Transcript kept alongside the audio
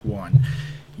1.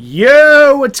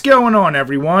 Yo, what's going on,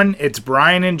 everyone? It's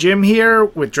Brian and Jim here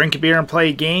with Drink a Beer and Play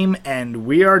a Game, and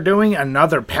we are doing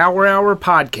another Power Hour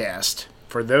podcast.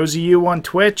 For those of you on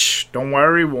Twitch, don't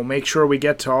worry, we'll make sure we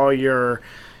get to all your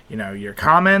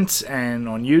comments, and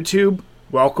on YouTube,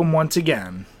 welcome once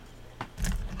again.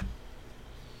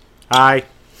 Hi.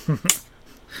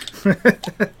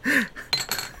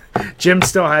 Jim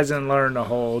still hasn't learned the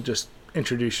whole just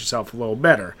introduce yourself a little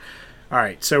better. All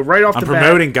right, so right off the bat, I'm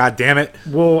promoting, goddammit.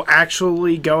 We'll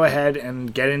actually go ahead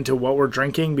and get into what we're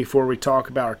drinking before we talk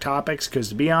about our topics, because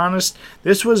to be honest,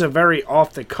 this was a very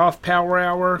off-the-cuff Power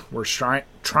Hour. We're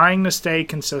trying to stay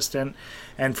consistent,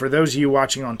 and for those of you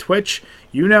watching on Twitch,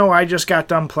 you know I just got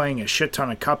done playing a shit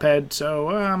ton of Cuphead,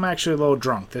 so I'm actually a little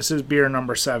drunk. This is beer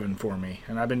number 7 for me,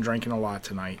 and I've been drinking a lot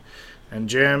tonight. And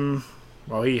Jim,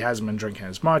 well, he hasn't been drinking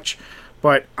as much,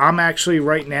 but I'm actually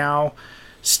right now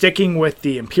sticking with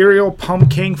the Imperial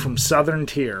Pumpkin from Southern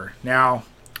Tier. Now,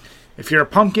 if you're a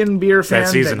pumpkin beer fan,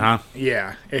 that season, then, huh?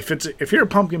 Yeah. If you're a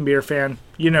pumpkin beer fan,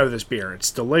 you know this beer.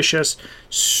 It's delicious.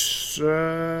 Let's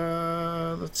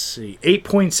see,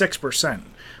 8.6%,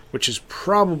 which is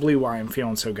probably why I'm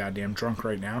feeling so goddamn drunk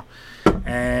right now.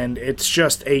 And it's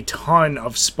just a ton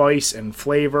of spice and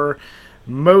flavor.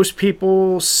 Most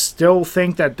people still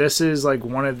think that this is like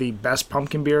one of the best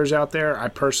pumpkin beers out there. I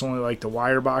personally like the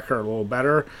Weyerbacher a little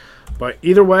better. But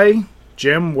either way,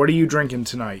 Jim, what are you drinking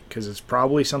tonight? Because it's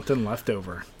probably something left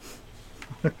over.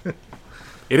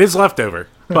 It is leftover,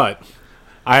 but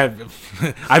I have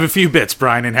a few bits,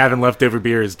 Brian, and having leftover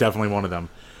beer is definitely one of them.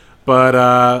 But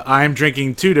I'm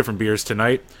drinking 2 different beers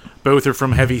tonight. Both are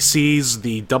from Heavy Seas,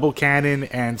 the Double Cannon,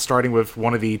 and starting with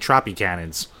one of the Troppy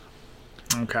Cannons.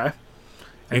 Okay.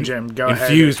 And Jim, go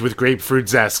ahead. Infused with grapefruit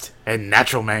zest and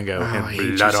natural mango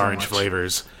and blood orange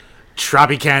flavors.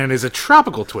 Troppy Cannon is a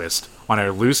tropical twist on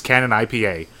our Loose Cannon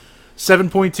IPA.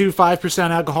 7.25%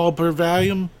 alcohol per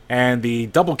volume, and the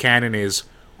Double Cannon is,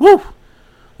 woo!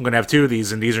 I'm going to have 2 of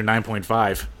these, and these are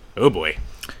 9.5. Oh, boy.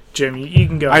 Jim, you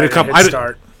can go ahead and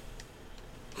start.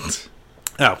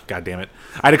 Oh, God damn it.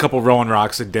 I had a couple Rolling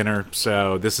Rocks at dinner,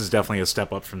 so this is definitely a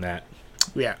step up from that.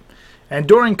 Yeah. And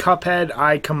during Cuphead,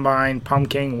 I combined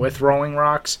Pumpkin with Rolling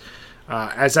Rocks.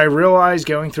 As I realized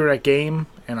going through that game,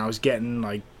 and I was getting,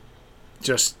 like,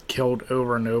 just killed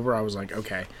over and over, I was like,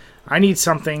 okay, I need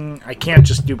something. I can't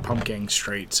just do Pumpkin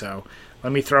straight, so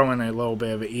let me throw in a little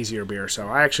bit of an easier beer. So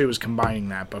I actually was combining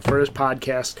that. But for this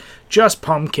podcast, just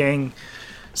Pumpkin.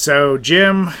 So,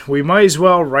 Jim, we might as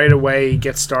well right away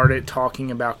get started talking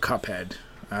about Cuphead.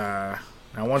 Now,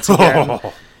 once again...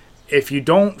 If you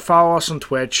don't follow us on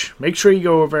Twitch, make sure you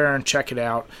go over there and check it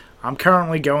out. I'm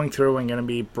currently going through and going to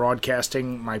be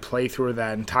broadcasting my playthrough of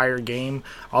that entire game.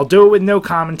 I'll do it with no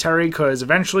commentary because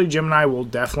eventually Jim and I will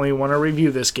definitely want to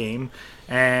review this game.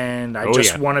 And I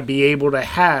want to be able to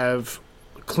have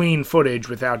clean footage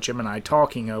without Jim and I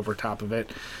talking over top of it.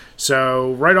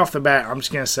 So right off the bat, I'm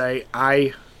just going to say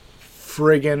I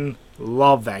friggin'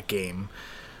 love that game.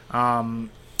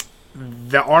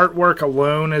 The artwork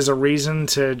alone is a reason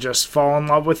to just fall in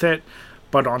love with it.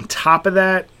 But on top of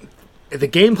that, the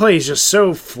gameplay is just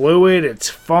so fluid, it's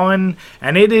fun,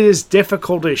 and it is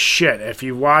difficult as shit. If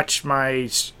you watch my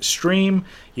stream,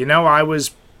 you know I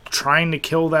was trying to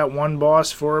kill that one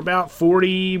boss for about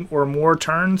 40 or more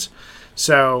turns.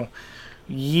 So,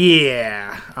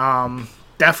 yeah,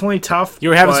 definitely tough. You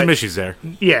were having some issues there.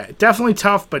 Yeah, definitely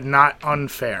tough, but not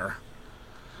unfair.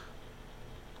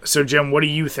 So, Jim, what do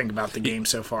you think about the game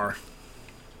so far?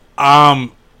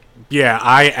 Yeah,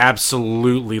 I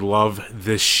absolutely love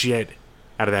the shit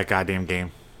out of that goddamn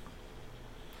game.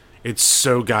 It's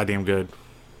so goddamn good.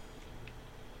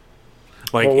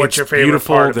 Like, well, what's your favorite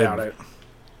part about it?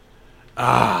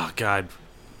 Ah, God.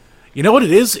 You know what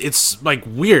it is? It's, like,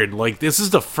 weird. Like, this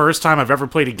is the first time I've ever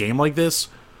played a game like this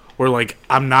where, like,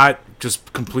 I'm not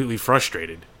just completely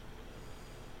frustrated.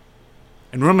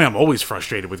 And normally I'm always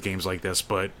frustrated with games like this,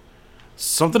 but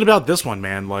something about this one,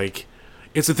 man, like,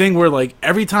 it's a thing where, like,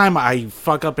 every time I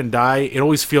fuck up and die, it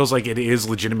always feels like it is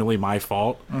legitimately my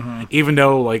fault, even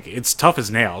though, like, it's tough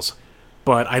as nails,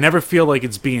 but I never feel like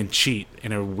it's being cheat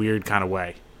in a weird kind of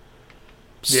way.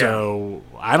 So,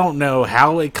 I don't know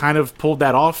how it kind of pulled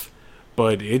that off,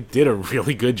 but it did a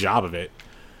really good job of it.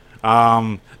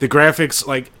 The graphics,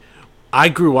 like, I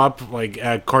grew up, like,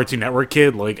 a Cartoon Network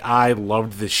kid. Like, I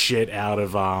loved the shit out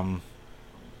of,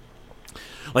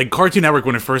 like, Cartoon Network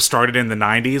when it first started in the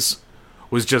 90s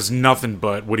was just nothing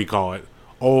but, what do you call it,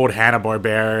 old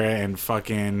Hanna-Barbera and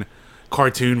fucking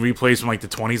cartoon replays from, like, the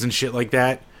 20s and shit like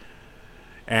that.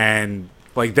 And,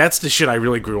 like, that's the shit I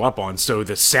really grew up on. So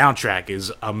the soundtrack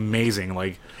is amazing.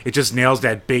 Like, it just nails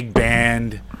that big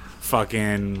band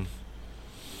fucking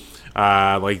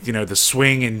like, you know, the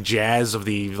swing and jazz of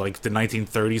the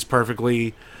 1930s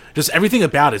perfectly. Just everything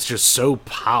about it's just so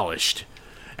polished.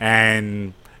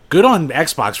 And good on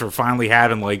Xbox for finally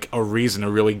having like a reason to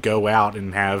really go out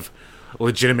and have a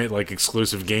legitimate like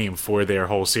exclusive game for their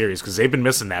whole series, because they've been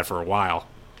missing that for a while.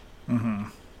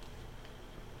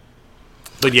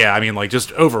 But yeah, I mean, like,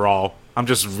 just overall, I'm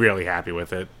just really happy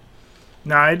with it.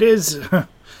 No, it is.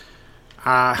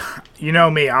 You know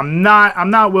me, I'm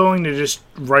not willing to just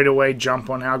right away jump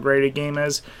on how great a game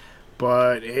is,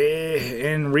 but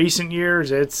in recent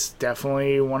years, it's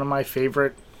definitely one of my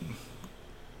favorite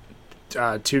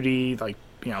 2D, like,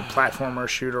 you know, platformer,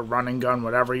 shooter, run and gun,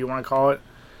 whatever you want to call it.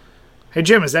 Hey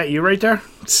Jim, is that you right there?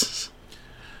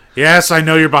 Yes, I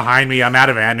know you're behind me. I'm out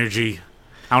of energy.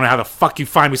 I don't know how the fuck you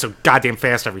find me so goddamn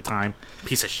fast every time.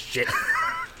 Piece of shit.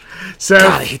 So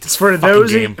God, I hate this fucking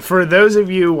game. For those of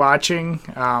you watching,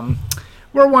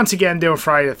 we're once again doing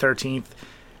Friday the 13th.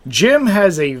 Jim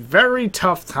has a very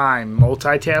tough time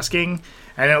multitasking,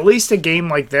 and at least a game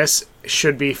like this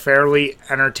should be fairly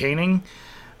entertaining.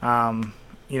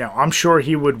 You know, I'm sure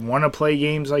he would want to play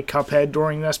games like Cuphead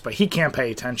during this, but he can't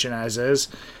pay attention as is.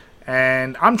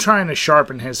 And I'm trying to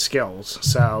sharpen his skills,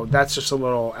 so that's just a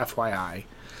little FYI.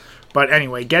 But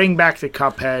anyway, getting back to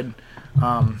Cuphead.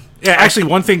 Yeah, actually,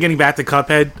 one thing getting back to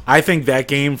Cuphead, I think that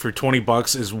game for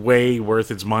 $20 is way worth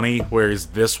its money, whereas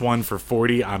this one for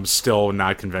 $40, I'm still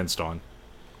not convinced on.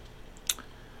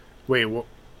 Wait,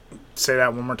 say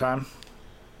that one more time.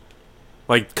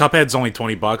 Like, Cuphead's only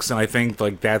 $20, and I think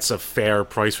like that's a fair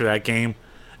price for that game.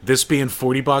 This being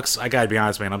 $40, I gotta be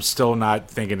honest, man, I'm still not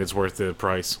thinking it's worth the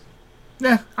price.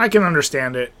 Yeah, I can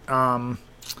understand it.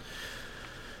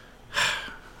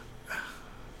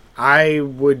 I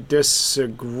would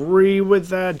disagree with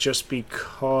that just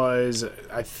because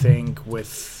I think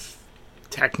with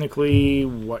technically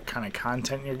what kind of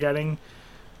content you're getting,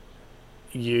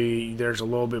 there's a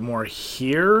little bit more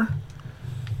here.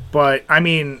 But, I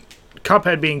mean,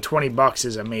 Cuphead being $20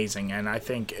 is amazing, and I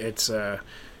think it's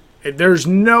there's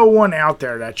no one out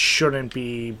there that shouldn't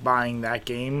be buying that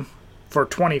game for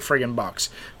 20 friggin' bucks.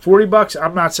 $40,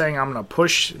 I'm not saying I'm going to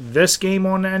push this game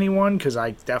on anyone, because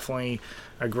I definitely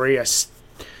agree.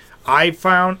 I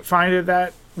find it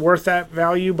that worth that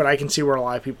value, but I can see where a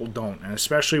lot of people don't, and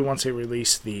especially once they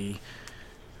release the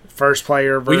first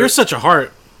player version. Well, you're such a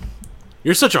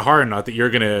hard nut that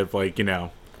you're gonna, like, you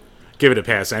know, give it a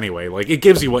pass anyway. Like, it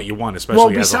gives you what you want,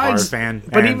 especially as a horror fan.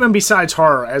 But even besides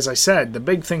horror, as I said, the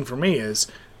big thing for me is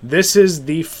this is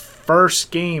the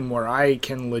first game where I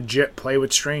can legit play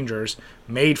with strangers,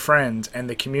 made friends, and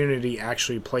the community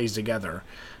actually plays together.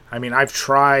 I mean, I've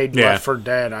tried Left 4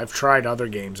 Dead. I've tried other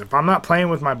games. If I'm not playing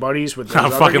with my buddies with those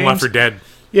other fucking games, Left 4 Dead.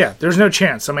 Yeah, there's no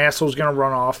chance. Some asshole's going to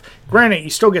run off. Granted, you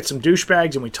still get some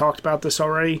douchebags, and we talked about this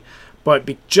already. But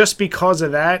just because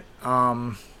of that,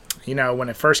 you know, when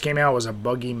it first came out, it was a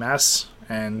buggy mess.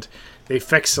 And they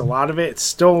fixed a lot of it. It's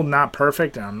still not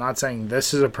perfect. And I'm not saying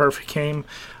this is a perfect game.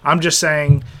 I'm just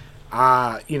saying,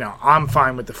 you know, I'm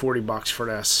fine with the $40 for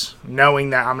this,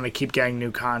 knowing that I'm going to keep getting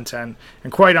new content.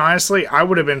 And quite honestly, I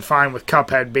would have been fine with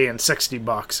Cuphead being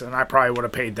 $60, and I probably would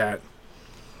have paid that.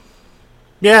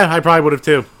 Yeah, I probably would have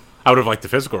too. I would have liked the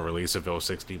physical release if it was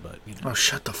 60, but you know. Oh,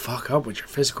 shut the fuck up with your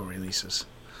physical releases.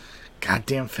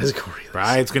 Goddamn physical release.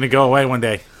 Right, it's going to go away one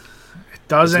day. It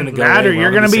doesn't matter.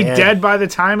 You're going to be dead by the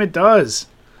time it does.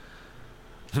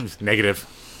 Negative.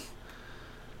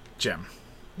 Jim.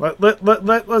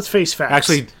 Let's face facts.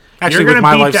 Actually, you're with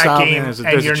my beat that lifestyle, game, there's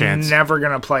and you're a chance. never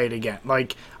gonna play it again.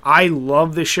 Like, I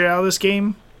love the shit out of this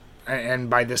game, and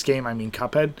by this game I mean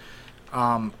Cuphead.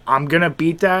 I'm gonna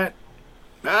beat that.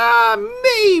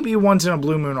 Maybe once in a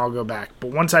blue moon I'll go back, but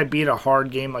once I beat a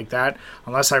hard game like that,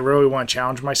 unless I really want to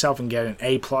challenge myself and get an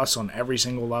A+ on every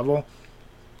single level,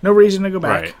 no reason to go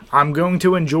back. Right. I'm going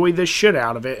to enjoy this shit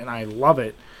out of it, and I love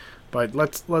it. But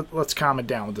let's calm it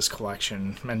down with this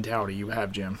collection mentality you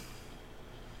have, Jim.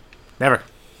 Never.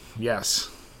 Yes.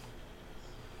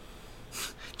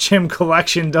 Jim,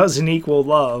 collection doesn't equal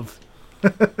love. I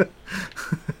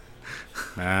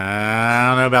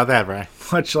don't know about that, Bri.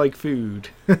 Much like food.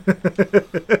 Bri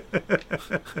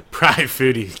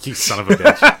Foodie, you son of a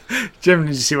bitch. Jim,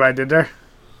 did you see what I did there?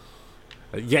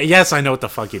 Yeah, yes, I know what the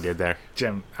fuck you did there.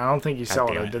 Jim, I don't think you saw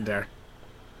what I did there.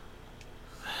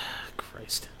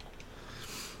 Christ.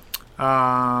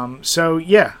 So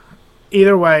yeah,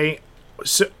 either way,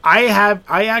 so I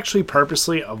actually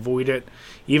purposely avoided,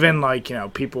 even like, you know,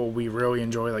 people we really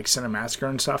enjoy like Cinemassacre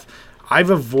and stuff,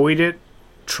 I've avoided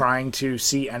trying to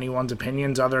see anyone's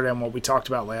opinions other than what we talked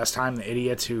about last time, the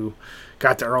idiots who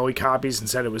got the early copies and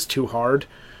said it was too hard.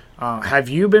 Have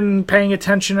you been paying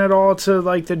attention at all to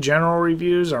like the general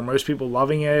reviews? Are most people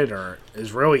loving it, or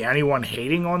is really anyone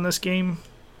hating on this game?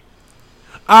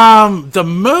 The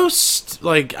most,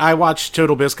 like, I watched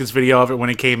Total Biscuit's video of it when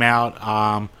it came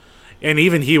out, and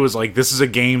even he was like, this is a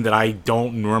game that I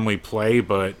don't normally play,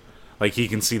 but, like, he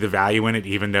can see the value in it,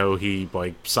 even though he,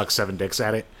 like, sucks 7 dicks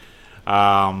at it.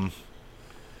 For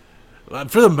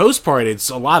the most part, it's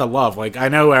a lot of love. Like, I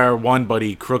know our one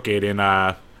buddy, Crooked, in,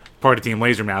 part of Team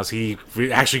Laser Mouse, he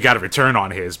actually got a return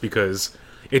on his, because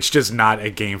it's just not a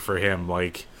game for him.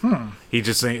 Like, he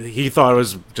thought it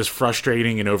was just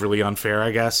frustrating and overly unfair,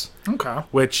 I guess. Okay.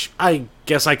 Which I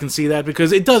guess I can see that,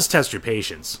 because it does test your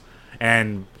patience.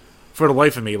 And for the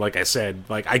life of me, like I said,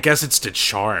 like, I guess it's the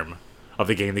charm of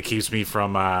the game that keeps me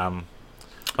from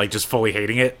like just fully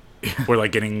hating it or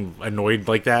like getting annoyed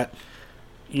like that.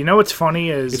 You know what's funny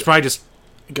is It's probably just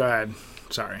go ahead.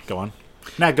 Sorry. go on.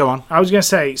 Nah, go on. I was gonna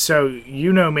say, so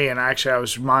you know me, and actually I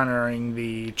was monitoring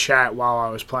the chat while I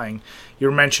was playing. You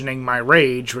were mentioning my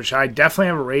rage, which I definitely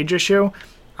have a rage issue.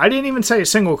 I didn't even say a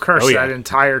single curse that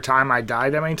entire time I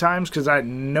died that many times, because at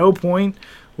no point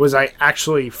was I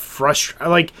actually frustrated.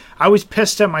 Like, I was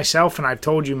pissed at myself, and I've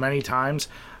told you many times,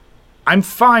 I'm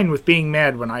fine with being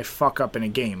mad when I fuck up in a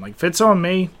game. Like, if it's on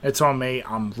me, it's on me.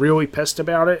 I'm really pissed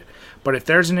about it. But if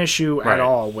there's an issue at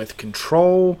all with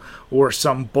control or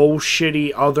some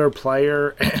bullshitty other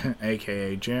player,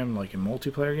 aka Jim, like in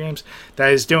multiplayer games,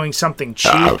 that is doing something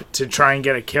cheap to try and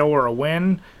get a kill or a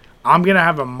win, I'm going to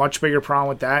have a much bigger problem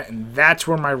with that. And that's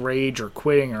where my rage or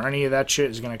quitting or any of that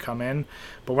shit is going to come in.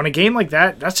 But when a game like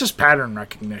that, that's just pattern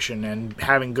recognition and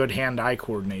having good hand-eye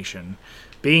coordination.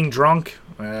 Being drunk,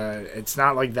 it's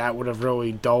not like that would have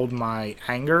really dulled my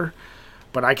anger.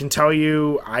 But I can tell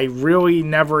you, I really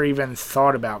never even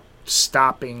thought about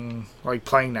stopping, like,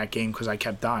 playing that game because I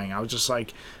kept dying. I was just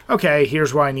like, okay,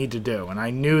 here's what I need to do. And I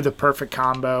knew the perfect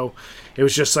combo. It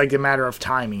was just, like, a matter of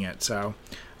timing it. So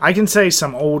I can say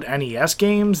some old NES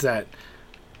games that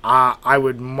I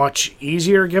would much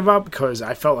easier give up, because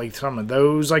I felt like some of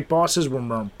those, like, bosses were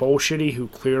more bullshitty, who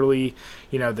clearly,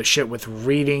 you know, the shit with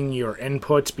reading your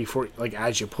inputs before, like,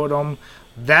 as you put them.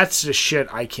 That's the shit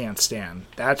I can't stand.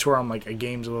 That's where I'm like, a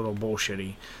game's a little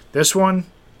bullshitty. This one,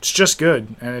 it's just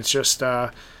good, and it's just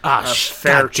a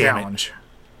fair challenge.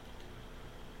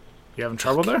 You having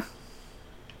trouble there?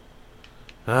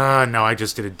 No, I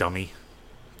just did a dummy.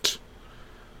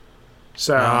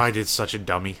 So I did such a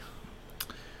dummy.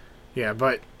 Yeah,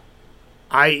 but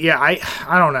I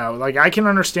don't know. Like, I can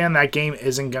understand that game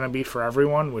isn't going to be for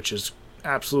everyone, which is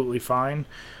absolutely fine.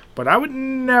 But I would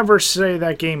never say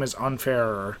that game is unfair,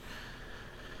 or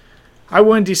I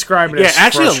wouldn't describe it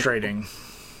as frustrating.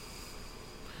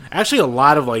 Actually, a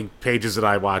lot of, like, pages that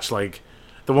I watch, like,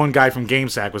 the one guy from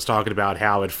GameSack was talking about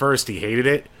how at first he hated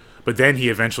it, but then he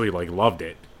eventually, like, loved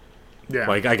it. Yeah.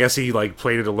 Like, I guess he, like,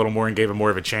 played it a little more and gave it more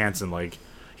of a chance, and, like,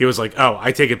 he was like, oh,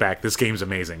 I take it back. This game's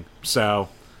amazing. So,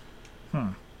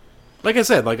 like I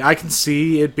said, like, I can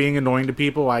see it being annoying to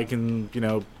people. I can, you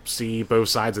know, see both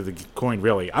sides of the coin,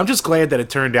 really. I'm just glad that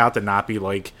it turned out to not be,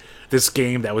 like, this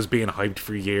game that was being hyped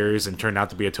for years and turned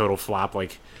out to be a total flop,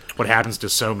 like what happens to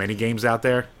so many games out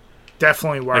there.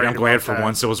 Definitely worried. Like, I'm glad for that.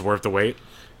 once it was worth the wait.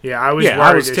 Yeah, I was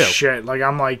worried as shit. Like,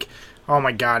 I'm like, oh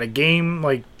my god, a game,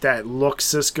 like, that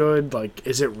looks this good, like,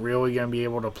 is it really going to be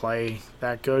able to play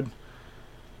that good?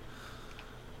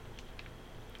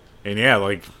 And yeah,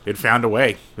 like, it found a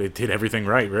way. It did everything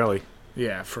right, really.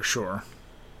 Yeah, for sure.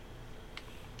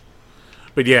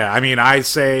 But yeah, I mean, I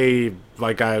say,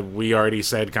 like we already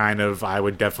said, kind of, I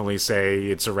would definitely say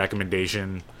it's a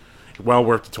recommendation. Well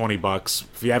worth the $20.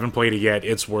 If you haven't played it yet,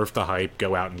 it's worth the hype.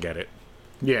 Go out and get it.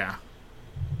 Yeah.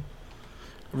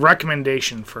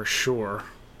 Recommendation for sure.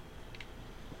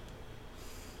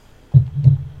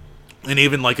 And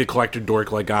even, like, a collector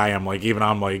dork like I am, like, even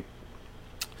I'm, like,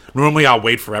 normally I'll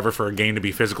wait forever for a game to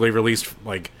be physically released.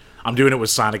 Like, I'm doing it with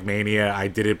Sonic Mania. I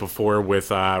did it before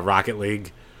with Rocket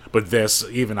League. But this,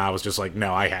 even I was just like,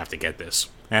 no, I have to get this.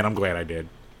 And I'm glad I did.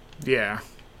 Yeah.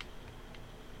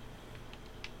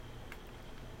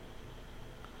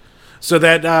 So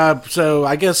that, so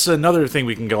I guess another thing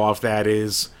we can go off that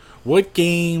is, what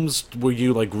games were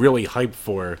you, like, really hyped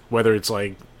for? Whether it's,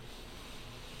 like,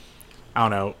 I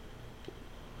don't know,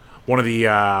 one of the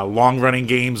long-running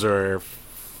games, or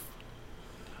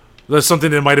there's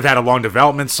something that might have had a long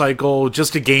development cycle,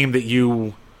 just a game that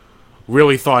you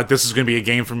really thought this is going to be a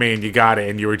game for me, and you got it,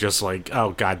 and you were just like,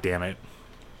 oh, god damn it.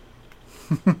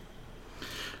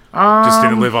 Just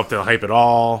didn't live up to the hype at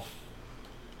all.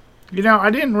 You know, I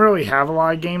didn't really have a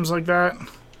lot of games like that.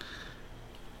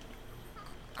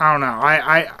 I don't know.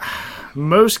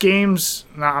 most games,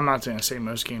 no, I'm not going to say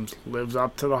most games lived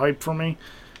up to the hype for me,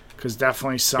 because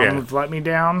definitely some have let me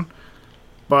down.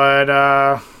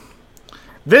 But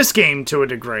this game, to a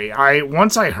degree,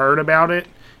 once I heard about it,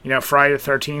 Friday the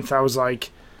 13th, I was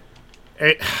like,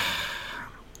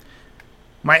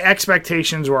 my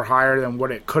expectations were higher than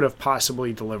what it could have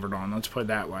possibly delivered on. Let's put it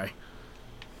that way.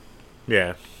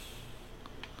 Yeah.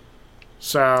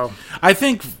 So I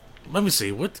think, let me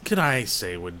see, what could I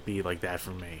say would be like that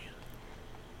for me?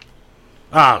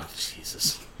 Oh,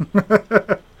 Jesus.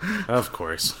 Of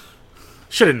course.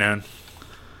 Should have known.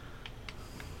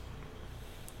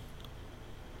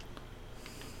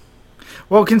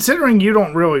 Well, considering you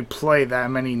don't really play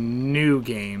that many new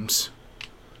games.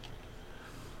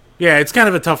 Yeah, it's kind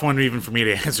of a tough one even for me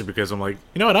to answer because I'm like,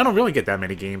 you know what, I don't really get that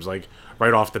many games like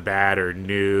right off the bat or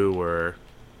new or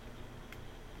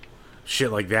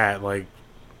shit like that. Like,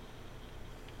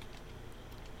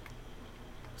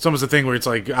 it's almost a thing where it's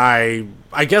like I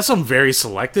guess I'm very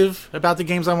selective about the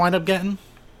games I wind up getting.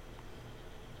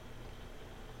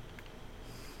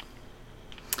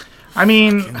 I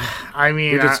mean,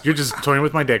 you're just toying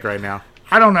with my dick right now.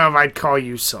 I don't know if I'd call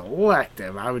you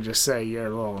selective. I would just say you're a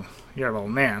little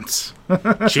Nance.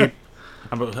 Cheap.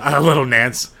 I'm a little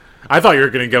Nance. I thought you were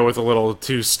gonna go with a little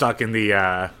too stuck in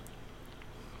the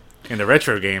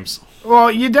retro games.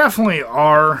 Well, you definitely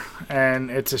are,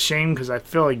 and it's a shame because I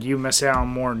feel like you miss out on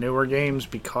more newer games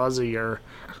because of your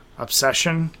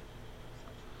obsession.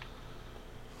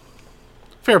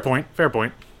 Fair point.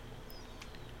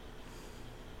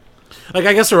 Like,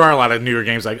 I guess there are a lot of newer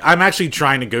games. Like, I'm actually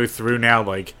trying to go through now,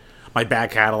 like, my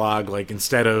back catalog. Like,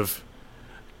 instead of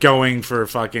going for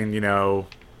fucking, a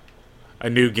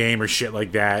new game or shit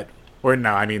like that. Or,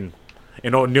 no, I mean, a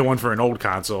new one for an old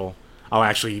console. I'll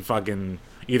actually fucking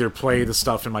either play the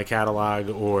stuff in my catalog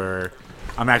or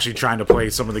I'm actually trying to play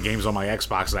some of the games on my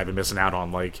Xbox that I've been missing out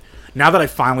on. Like, now that I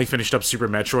finally finished up Super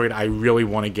Metroid, I really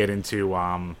want to get into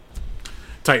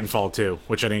Titanfall 2,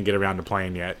 which I didn't get around to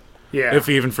playing yet. Yeah. If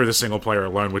even for the single player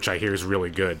alone, which I hear is really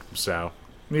good. So.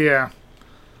 Yeah.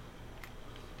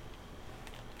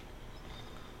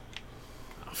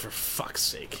 Oh, for fuck's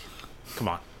sake. Come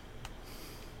on.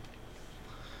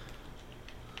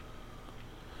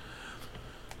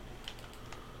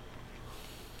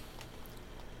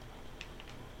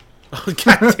 Oh,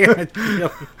 God damn it.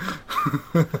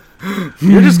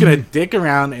 You're just gonna dick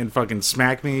around and fucking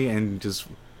smack me and just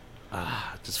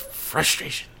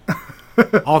frustration.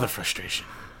 All the frustration.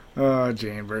 Oh,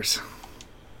 Chambers.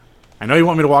 I know you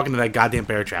want me to walk into that goddamn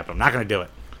bear trap, but I'm not gonna do it.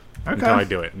 Okay. Until I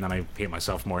do it, and then I hate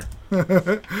myself more.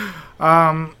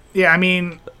 Yeah, I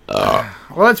mean, well,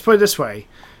 let's put it this way.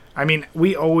 I mean,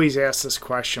 we always ask this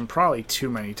question, probably too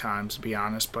many times, to be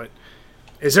honest, but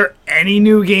is there any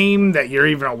new game that you're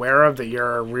even aware of that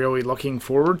you're really looking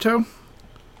forward to?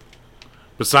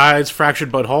 Besides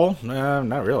Fractured But Whole?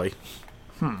 Not really.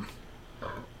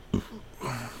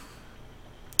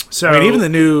 So, I mean, even the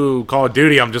new Call of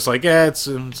Duty, I'm just like, yeah, it's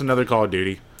another Call of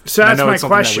Duty. So that's my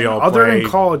question. Other than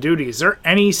Call of Duty, is there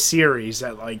any series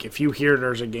that, like, if you hear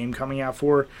there's a game coming out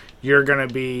for, you're going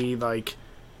to be like,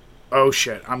 oh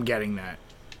shit, I'm getting that?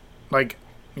 Like,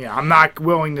 yeah, I'm not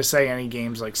willing to say any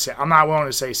games like, I'm not willing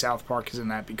to say South Park is in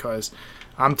that because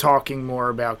I'm talking more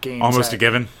about games. Almost a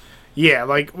given? Yeah,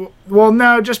 like, well,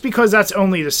 no, just because that's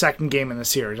only the second game in the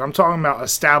series. I'm talking about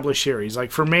established series.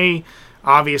 Like, for me,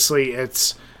 obviously,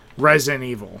 it's Resident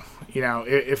Evil.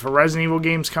 If a Resident Evil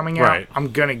game's coming out, right,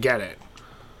 I'm going to get it.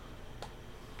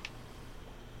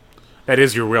 That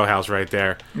is your wheelhouse right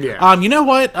there. Yeah. You know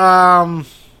what?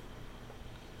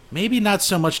 Maybe not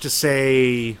so much to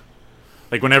say,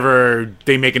 like, whenever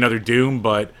they make another Doom,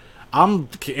 but I'm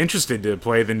interested to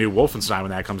play the new Wolfenstein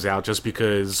when that comes out, just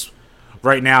because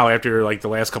right now, after, like, the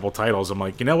last couple titles, I'm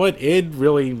like, you know what? Id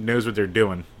really knows what they're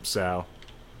doing, so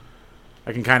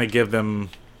I can kind of give them,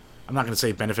 I'm not going to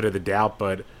say benefit of the doubt,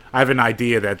 but I have an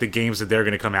idea that the games that they're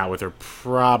going to come out with are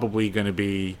probably going to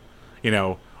be,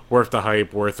 worth the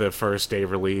hype, worth the first day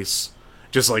release.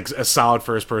 Just like a solid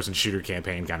first-person shooter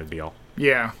campaign kind of deal.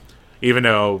 Yeah. Even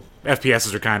though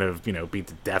FPSs are kind of, beat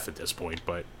to death at this point,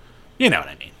 but you know what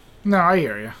I mean. No, I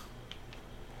hear you.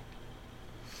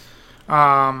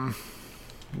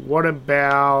 What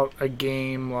about a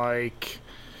game like...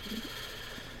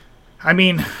 I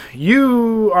mean,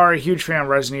 you are a huge fan of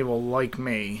Resident Evil like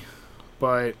me,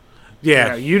 but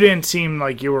yeah, you didn't seem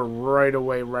like you were right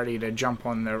away ready to jump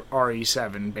on the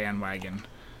RE7 bandwagon.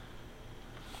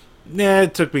 Yeah,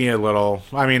 it took me a little.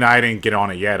 I mean, I didn't get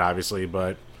on it yet, obviously,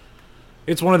 but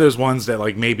it's one of those ones that,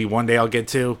 like, maybe one day I'll get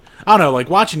to. I don't know, like,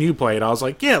 watching you play it, I was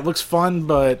like, yeah, it looks fun,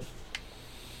 but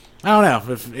I don't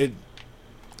know. If it,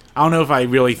 I don't know if I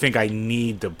really think I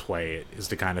need to play it, is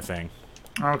the kind of thing.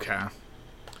 Okay.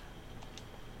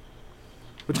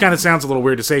 Which kind of sounds a little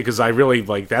weird to say, because I really,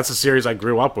 like, that's a series I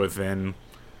grew up with, and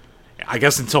I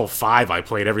guess until 5 I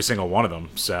played every single one of them,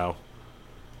 so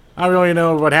I don't really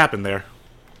know what happened there.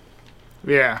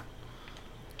 Yeah.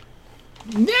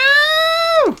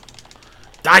 No!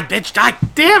 Die, bitch, die!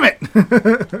 Damn it!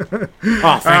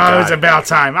 Oh, thank God. It was about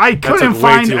time. I couldn't took way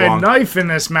find too a long. knife in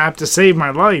this map to save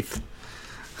my life.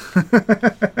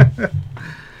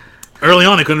 Early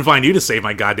on, I couldn't find you to save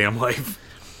my goddamn life.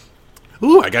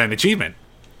 Ooh, I got an achievement.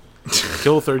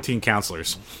 Kill 13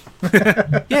 counselors.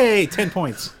 Yay, 10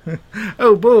 points.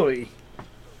 Oh boy.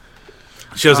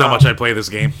 Shows how much I play this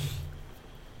game.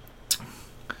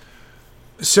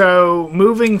 So,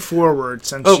 moving forward,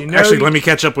 since Oh, you know... actually, let me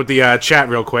catch up with the chat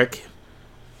real quick.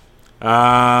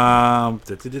 Alright,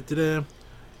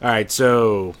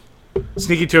 so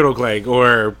Sneaky Turtle Clegg,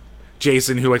 or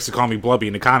Jason, who likes to call me Blubby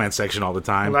in the comment section all the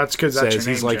time. Well, that's because that's your says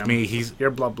name, he's like Jim. me. He's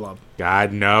You're Blub Blub.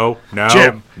 God, no,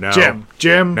 Jim. no,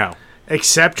 Jim. no.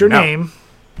 Accept your No. name.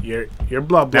 You're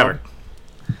Blub Blub. Never.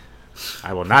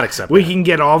 I will not accept We that. can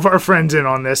get all of our friends in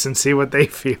on this and see what they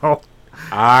feel.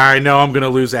 I know I'm gonna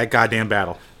lose that goddamn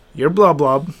battle. You're Blub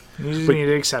Blub. You just need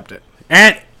to accept it.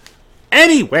 And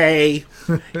anyway,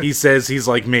 he says he's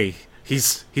like me.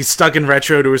 He's stuck in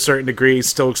retro to a certain degree,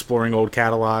 still exploring old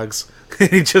catalogs.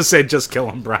 He just said, "Just kill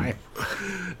him, Brian."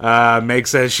 Meg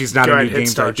says she's not Go a ahead, new hit game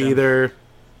start, type Jim. either.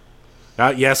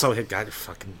 Yes, I'll hit. God,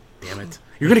 fucking damn it!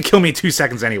 You're gonna kill me in 2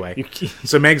 seconds anyway.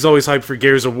 So Meg's always hyped for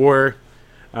Gears of War.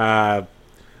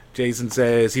 Jason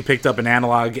says he picked up an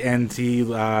analog NT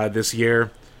this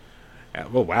year.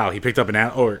 Oh wow, he picked up an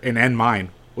N mine.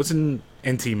 What's an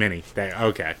NT Mini?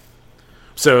 Okay,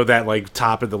 so that like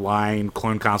top of the line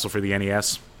clone console for the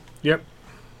NES, Yep.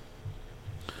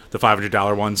 the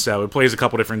 $500 one. So it plays a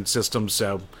couple different systems.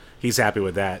 So he's happy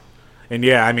with that. And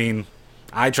yeah, I mean,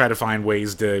 I try to find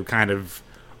ways to kind of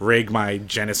rig my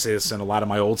Genesis and a lot of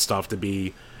my old stuff to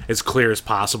be as clear as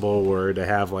possible, or to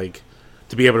have like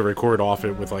to be able to record off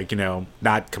it with like, you know,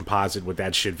 not composite with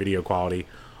that shit video quality.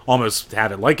 Almost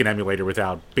have it like an emulator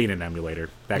without being an emulator.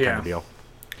 That kind of deal.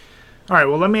 All right,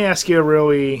 well, let me ask you a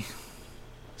really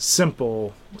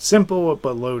simple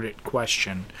but loaded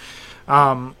question.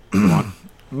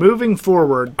 Moving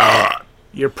forward,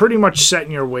 you're pretty much set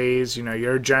in your ways. You know,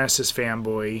 you're a Genesis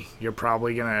fanboy. You're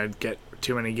probably going to get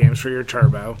too many games for your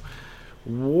Turbo.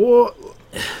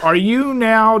 Are you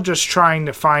now just trying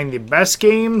to find the best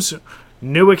games,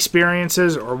 new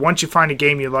experiences, or once you find a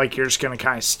game you like, you're just going to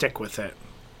kind of stick with it?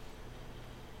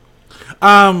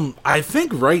 I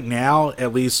think right now,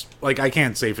 at least, like, I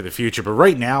can't say for the future, but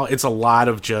right now, it's a lot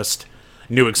of just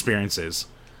new experiences.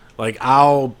 Like,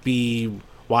 I'll be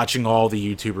watching all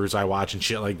the YouTubers I watch and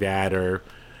shit like that, or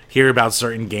hear about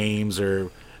certain games,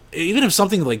 or even if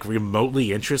something, like,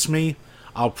 remotely interests me,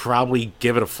 I'll probably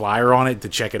give it a flyer on it to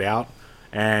check it out.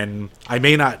 And I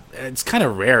may not, it's kind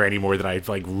of rare anymore that I,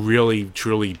 like, really,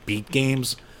 truly beat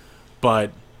games,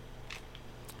 but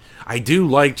I do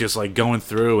like just, like, going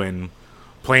through and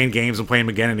playing games and playing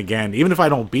them again and again. Even if I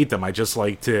don't beat them, I just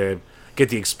like to get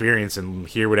the experience and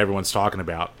hear what everyone's talking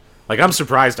about. Like, I'm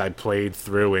surprised I played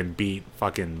through and beat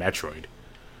fucking Metroid.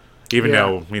 Even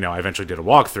though, you know, I eventually did a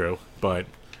walkthrough. But,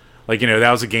 like, you know,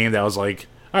 that was a game that was like,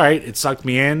 alright, it sucked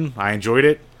me in. I enjoyed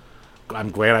it.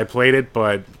 I'm glad I played it,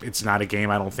 but it's not a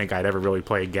game I don't think I'd ever really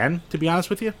play again, to be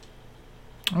honest with you.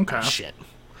 Okay. Shit.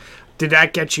 Did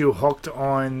that get you hooked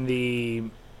on the,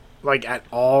 like, at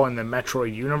all in the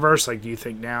Metroid universe? Like, do you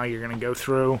think now you're going to go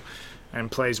through and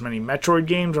play as many Metroid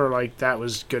games, or, like, that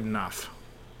was good enough?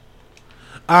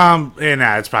 And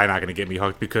it's probably not going to get me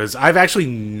hooked, because I've actually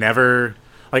never,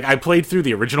 like, I played through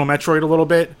the original Metroid a little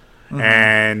bit,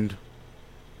 and,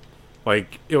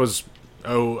 like, it was,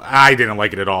 I didn't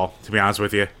like it at all, to be honest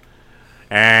with you.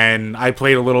 And I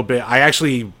played a little bit, I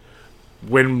actually,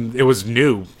 when it was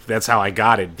new, that's how I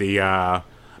got it, the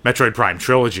Metroid Prime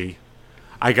Trilogy.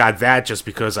 I got that just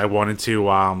because I wanted to,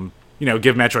 you know,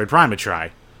 give Metroid Prime a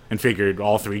try, and figured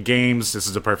all 3 games, this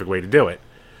is a perfect way to do it.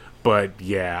 But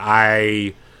yeah,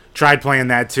 I tried playing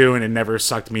that too, and it never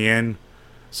sucked me in.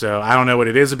 So I don't know what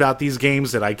it is about these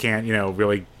games that I can't, you know,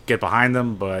 really get behind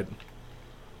them. But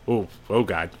oh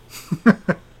god.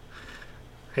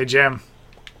 Hey, Jim.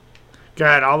 Go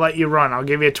ahead. I'll let you run. I'll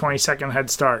give you a 20-second head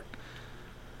start.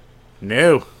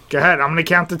 No. Go ahead. I'm going to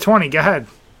count to 20. Go ahead.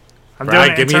 I'm doing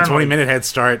Right, it give me a internally. 20-minute head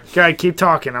start. Go ahead. Keep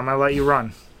talking. I'm going to let you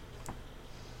run.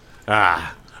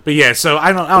 But yeah, so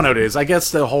I don't know what it is. I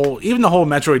guess even the whole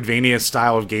Metroidvania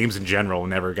style of games in general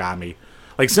never got me.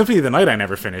 Like Symphony of the Night I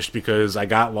never finished because I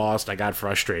got lost, I got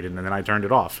frustrated, and then I turned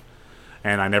it off.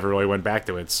 and I never really went back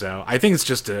to it. So I think it's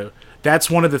just that's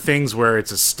one of the things where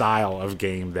it's a style of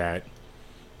game that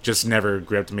just never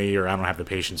gripped me, or I don't have the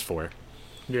patience for.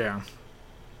 Yeah.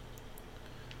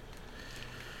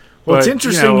 Well, it's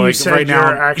interesting you like said right now,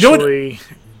 you're actually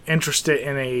interested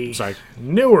in a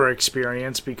newer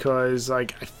experience because,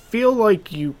 like, I feel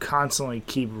like you constantly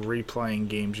keep replaying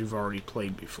games you've already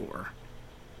played before.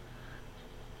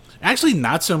 Actually,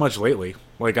 not so much lately.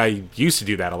 Like, I used to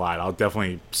do that a lot. I'll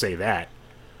definitely say that.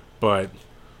 But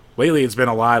lately it's been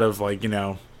a lot of, like,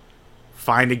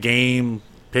 find a game,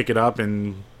 pick it up,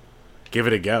 and give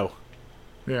it a go.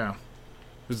 Yeah.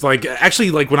 It's like,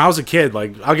 actually, like, when I was a kid,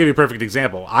 like, I'll give you a perfect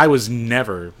example. I was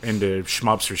never into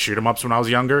shmups or shoot-em-ups when I was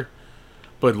younger.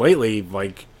 But lately,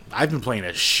 like, I've been playing a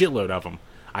shitload of them.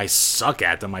 I suck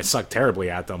at them. I suck terribly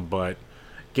at them. But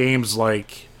games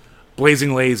like Blazing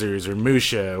Lasers or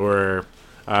Musha or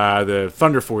the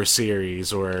Thunder Force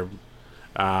series or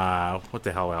what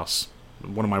the hell else?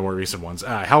 One of my more recent ones.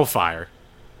 Hellfire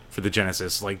for the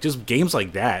Genesis. Like, just games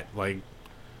like that. Like,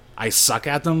 I suck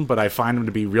at them, but I find them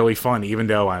to be really fun, even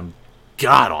though I'm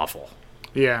god-awful.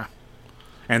 Yeah.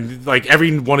 And, like,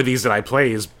 every one of these that I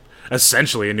play is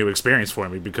essentially a new experience for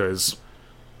me because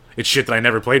it's shit that I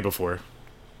never played before.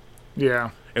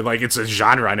 Yeah. And, like, it's a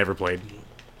genre I never played.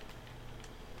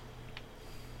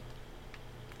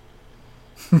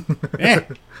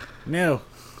 No.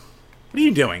 What are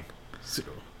you doing?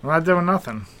 I'm not doing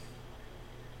nothing.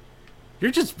 You're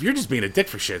just being a dick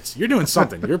for shits. You're doing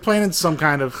something. You're playing some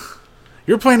kind of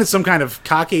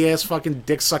cocky ass fucking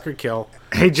dick sucker kill.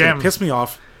 Hey Jim, piss me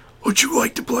off. Would you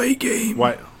like to play a game?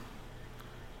 What?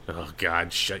 Oh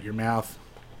God, shut your mouth.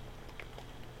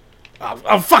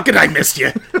 Oh fucking I missed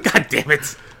you. God damn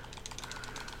it.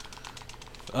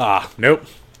 Nope.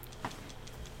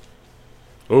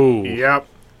 Ooh. Yep.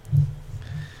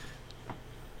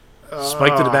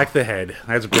 Spike to the back of the head.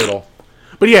 That's brutal.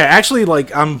 But yeah, actually,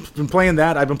 like, I've been playing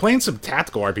that. I've been playing some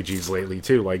tactical RPGs lately,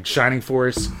 too, like Shining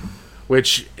Force,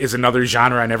 which is another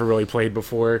genre I never really played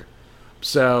before.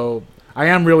 So, I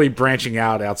am really branching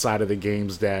out outside of the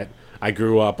games that I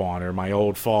grew up on, or my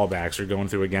old fallbacks, or going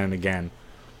through again and again.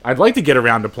 I'd like to get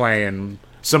around to playing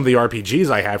some of the RPGs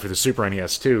I had for the Super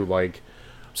NES, too, like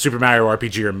Super Mario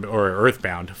RPG or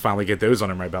Earthbound. Finally get those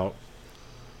under my belt.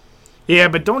 Yeah,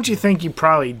 but don't you think you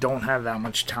probably don't have that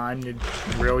much time to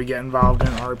really get involved in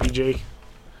an RPG?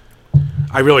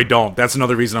 I really don't. That's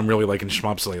another reason I'm really liking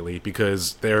shmups lately,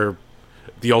 because they're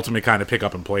the ultimate kind of pick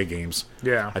up and play games.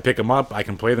 Yeah. I pick them up, I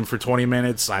can play them for 20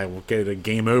 minutes, I will get a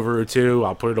game over or two,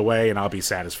 I'll put it away, and I'll be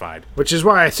satisfied. Which is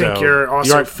why I think you're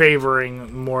also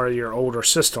favoring more of your older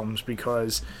systems,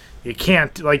 because you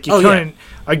can't, like, you couldn't... Yeah.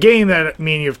 A game that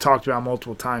me and you have talked about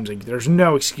multiple times, like, there's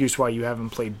no excuse why you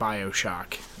haven't played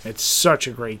BioShock. It's such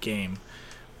a great game.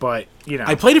 But,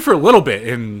 I played it for a little bit,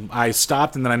 and I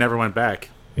stopped, and then I never went back.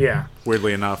 Yeah.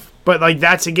 Weirdly enough. But, like,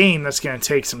 that's a game that's going to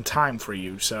take some time for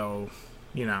you, so,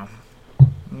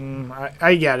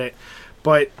 I get it.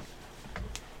 But,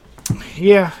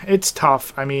 yeah, it's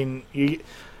tough. I mean,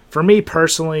 for me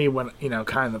personally, when,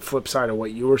 kind of the flip side of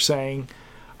what you were saying,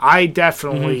 I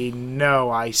definitely know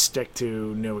I stick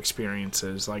to new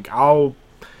experiences. Like, you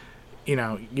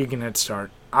can hit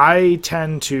start. I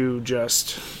tend to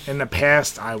just, in the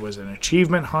past, I was an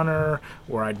achievement hunter,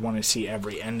 where I'd want to see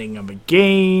every ending of a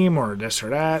game, or this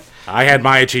or that. I had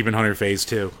my achievement hunter phase,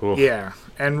 too. Oof. Yeah,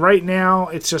 and right now,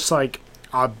 it's just like,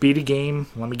 I'll beat a game,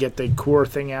 let me get the core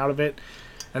thing out of it.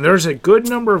 And there's a good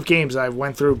number of games I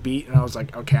went through, beat, and I was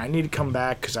like, okay, I need to come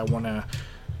back, because I want to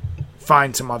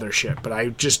find some other shit, but I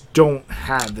just don't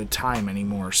have the time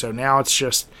anymore. So now it's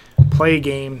just play a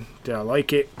game, did I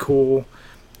like it, cool,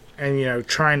 and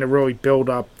trying to really build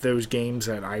up those games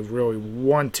that I really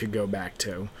want to go back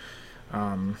to.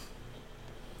 I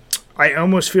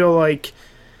almost feel like,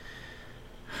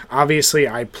 obviously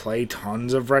I play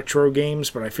tons of retro games,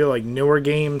 but I feel like newer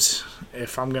games,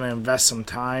 if I'm going to invest some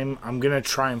time, I'm going to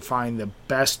try and find the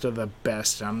best of the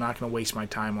best, and I'm not going to waste my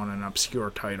time on an obscure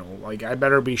title. Like, I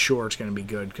better be sure it's going to be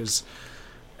good, because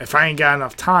if I ain't got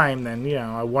enough time, then,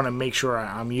 I want to make sure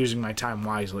I'm using my time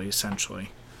wisely, essentially.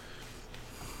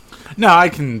 No, I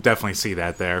can definitely see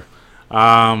that there.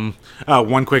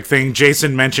 One quick thing.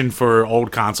 Jason mentioned for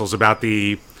old consoles about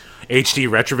the HD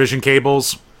Retrovision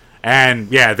cables.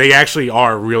 And, yeah, they actually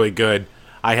are really good.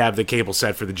 I have the cable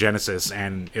set for the Genesis,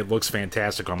 and it looks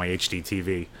fantastic on my HD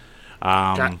TV.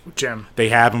 Jim, they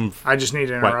have them... I just need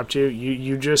to interrupt you.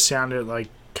 You just sounded like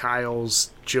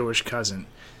Kyle's Jewish cousin.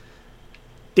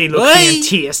 They look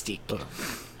fantastic.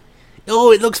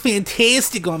 Oh, it looks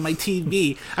fantastic on my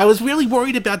TV. I was really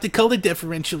worried about the color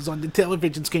differentials on the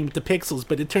television screen with the pixels,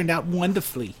 but it turned out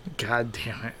wonderfully. God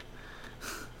damn it.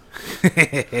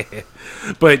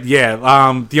 But yeah,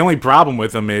 the only problem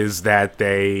with them is that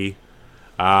they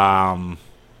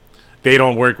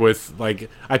don't work with, like,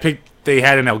 they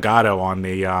had an Elgato on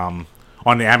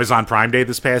the Amazon Prime Day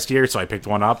this past year, so I picked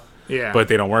one up. Yeah. But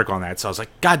they don't work on that, so I was like,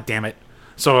 God damn it.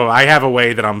 So I have a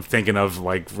way that I'm thinking of,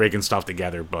 like, rigging stuff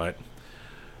together, but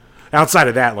outside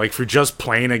of that, like, for just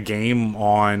playing a game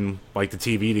on, like, the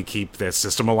TV to keep the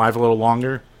system alive a little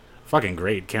longer, fucking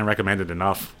great. Can't recommend it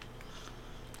enough.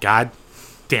 God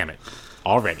damn it.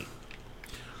 Already.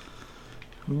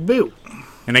 Boo.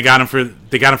 And they got him for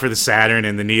the Saturn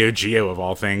and the Neo Geo of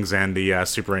all things, and the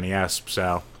Super NES.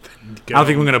 So I don't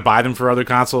think I'm gonna buy them for other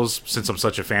consoles since I'm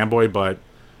such a fanboy. But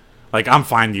like, I'm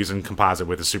fine using composite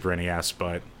with the Super NES,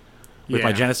 but with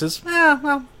my Genesis,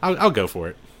 well, I'll go for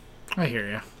it. I hear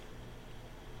you.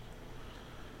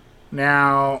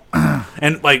 Now,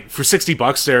 And like for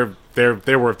 $60,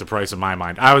 they're worth the price in my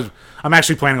mind. I'm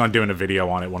actually planning on doing a video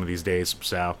on it one of these days.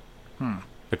 So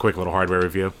a quick little hardware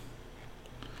review.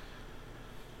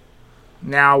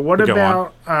 now, what Go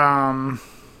about kind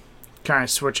of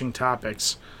switching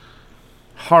topics?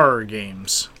 Horror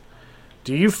games.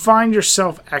 Do you find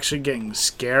yourself actually getting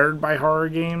scared by horror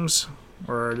games,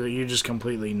 or are you just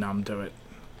completely numb to it?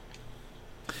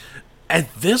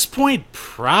 At this point,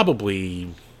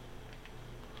 probably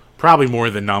more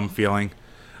the numb feeling.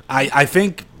 I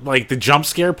think, like, the jump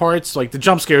scare parts, like, the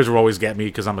jump scares will always get me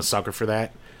because I'm a sucker for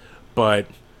that. But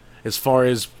as far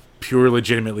as pure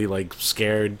legitimately, like,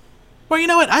 scared, well, you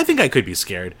know what? I think I could be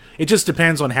scared. It just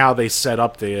depends on how they set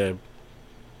up the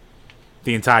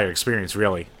entire experience,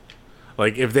 really.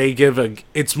 Like, if they give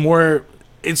it's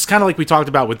kind of like we talked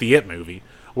about with the It movie,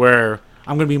 where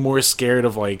I'm going to be more scared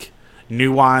of, like,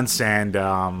 nuance and,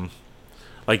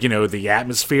 like, you know, the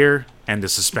atmosphere and the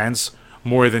suspense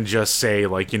more than just, say,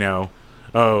 like, you know,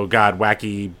 oh, God,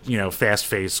 wacky, you know,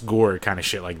 fast-paced gore kind of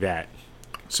shit like that.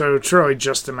 So it's really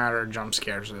just a matter of jump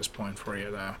scares at this point for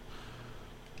you, though.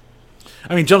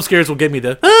 I mean, jump scares will get me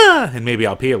the, and maybe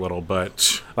I'll pee a little,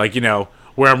 but, like, you know,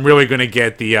 where I'm really going to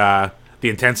get the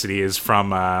intensity is from,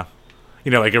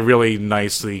 you know, like a really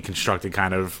nicely constructed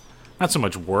kind of, not so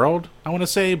much world, I want to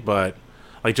say, but,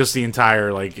 like, just the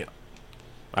entire, like,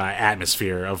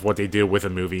 atmosphere of what they do with a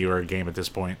movie or a game at this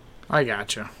point. I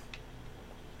gotcha.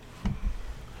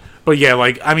 But yeah,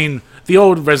 like, I mean, the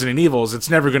old Resident Evils, it's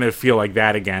never going to feel like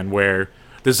that again, where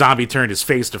the zombie turned his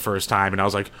face the first time, and I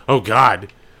was like, oh,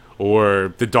 God.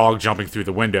 Or the dog jumping through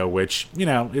the window, which, you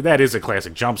know, that is a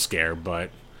classic jump scare, but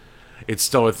it's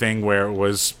still a thing where it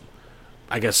was,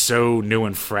 I guess, so new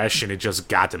and fresh, and it just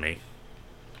got to me.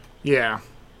 Yeah.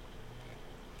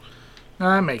 No,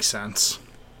 that makes sense.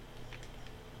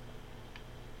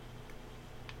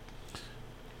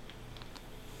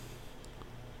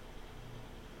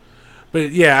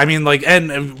 But yeah, I mean, like,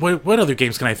 and what other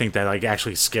games can I think that, like,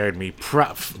 actually scared me?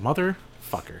 Motherfucker.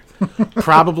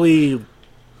 Probably,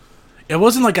 it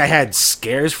wasn't like I had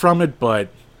scares from it, but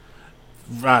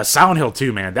Silent Hill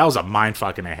 2, man, that was a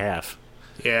mindfuck and a half.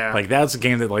 Yeah. Like, that's a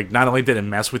game that, like, not only did it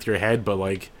mess with your head, but,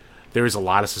 like, there was a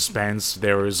lot of suspense.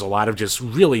 There was a lot of just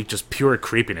really just pure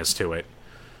creepiness to it.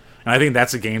 And I think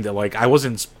that's a game that, like, I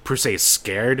wasn't per se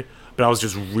scared, but I was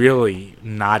just really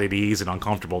not at ease and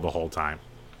uncomfortable the whole time.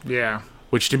 Yeah.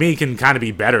 Which to me can kind of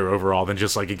be better overall than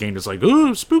just like a game that's like,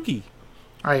 ooh, spooky.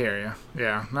 I hear you.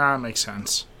 Yeah, no, that makes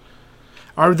sense.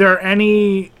 Are there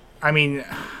any... I mean,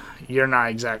 you're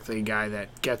not exactly a guy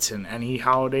that gets in any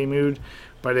holiday mood,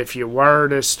 but if you were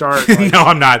to start... Like, No,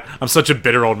 I'm not. I'm such a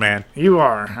bitter old man. you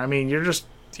are. I mean, you're just...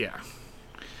 Yeah.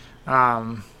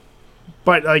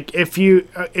 But, like, if you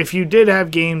did have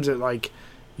games that, like,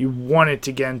 you wanted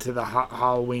to get into the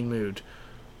Halloween mood,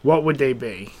 what would they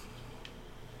be?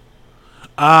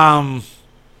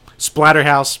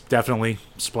 Splatterhouse, definitely.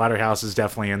 Splatterhouse is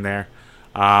definitely in there.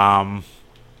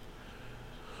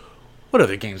 What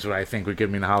other games would I think would get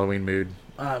me in the Halloween mood?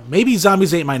 Maybe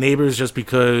Zombies Ate My Neighbors, just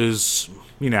because,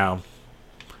 you know,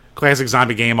 classic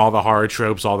zombie game, all the horror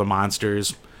tropes, all the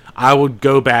monsters. I would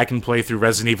go back and play through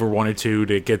Resident Evil 1 and 2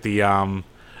 to get the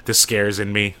scares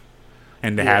in me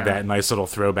and to have that nice little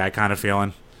throwback kind of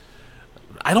feeling.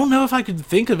 I don't know if I could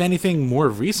think of anything more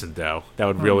recent, though, that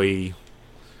would really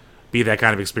be that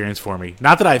kind of experience for me.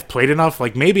 Not that I've played enough.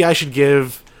 Like, maybe I should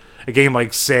give a game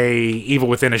like, say, Evil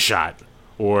Within a shot.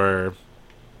 Or,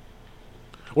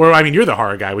 I mean, you're the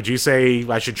horror guy. Would you say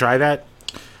I should try that?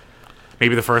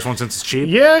 Maybe the first one since it's cheap?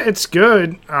 Yeah, it's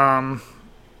good.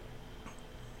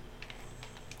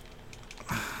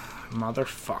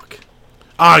 Motherfuck.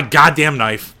 Ah, goddamn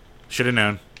knife. Should have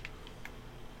known.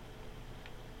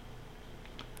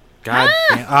 God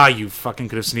damn. You fucking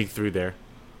could have sneaked through there.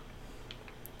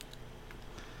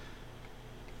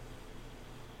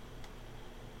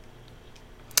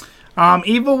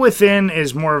 Evil Within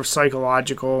is more of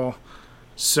psychological,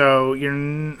 so you're.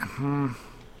 I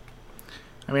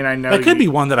mean, I know That could be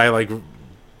one that I like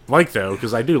though,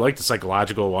 because I do like the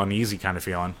psychological, uneasy kind of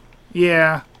feeling.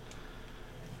 Yeah.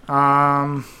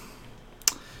 I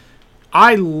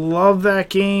love that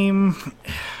game.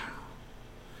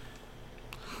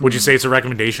 Would you say it's a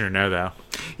recommendation or no, though?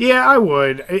 Yeah, I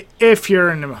would. If you're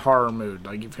in the horror mood.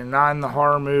 Like, if you're not in the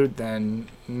horror mood, then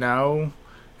no.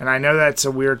 And I know that's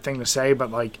a weird thing to say, but,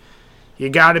 like, you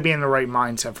got to be in the right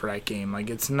mindset for that game.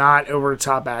 Like, it's not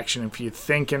over-the-top action. If you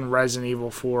think in Resident Evil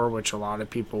 4, which a lot of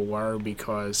people were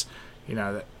because, you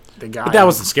know, the guy... But that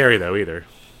wasn't scary, though, either.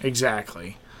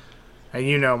 Exactly. And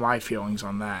you know my feelings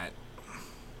on that.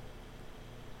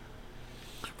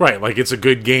 Right, like, it's a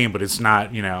good game, but it's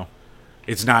not, you know...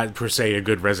 It's not, per se, a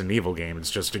good Resident Evil game. It's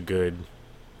just a good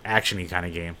action-y kind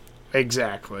of game.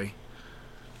 Exactly.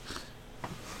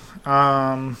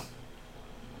 Let's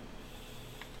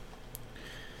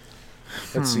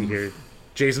see here.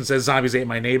 Jason says, Zombies ate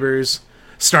my neighbors.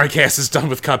 Starcast is done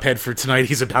with Cuphead for tonight.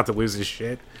 He's about to lose his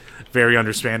shit. Very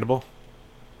understandable.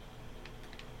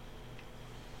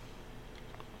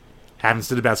 Happens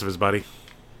to the best of us, buddy.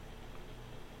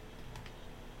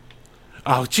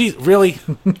 Oh, jeez, really?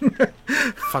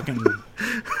 Fucking...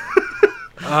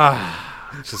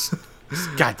 just...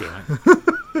 God damn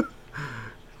it.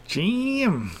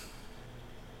 Jim.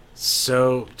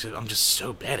 I'm just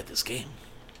so bad at this game.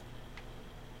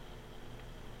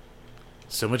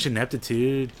 So much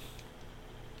ineptitude.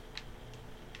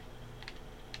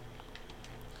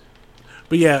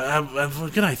 But yeah,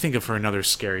 what can I think of for another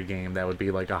scary game that would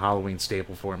be like a Halloween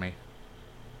staple for me?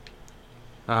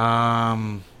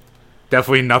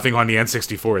 Definitely nothing on the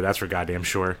N64, that's for goddamn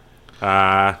sure.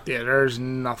 Yeah, there's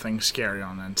nothing scary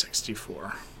on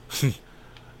N64.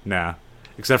 Nah.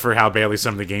 Except for how badly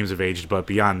some of the games have aged, but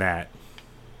beyond that.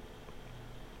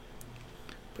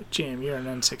 But Jim, you're an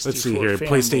N64 Let's see here, fanboy.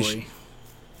 PlayStation.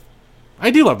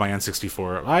 I do love my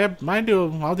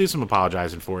N64. I'll do some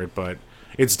apologizing for it, but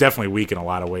it's definitely weak in a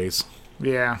lot of ways.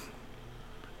 Yeah.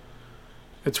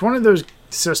 It's one of those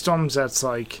systems that's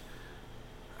like...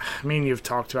 I mean, you've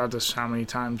talked about this how many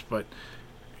times, but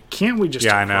can't we just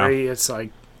agree? It's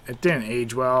like, it didn't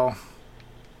age well.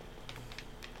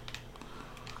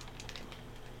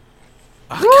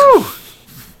 Woo!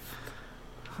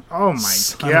 Oh my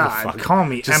god! Call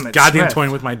me just Emmett goddamn Smith.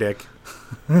 toying with my dick.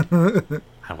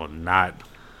 I will not.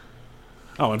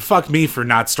 Oh, and fuck me for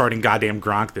not starting goddamn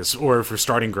Gronk or for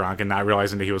starting Gronk and not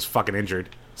realizing that he was fucking injured.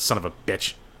 Son of a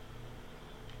bitch.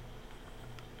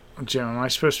 Jim, am I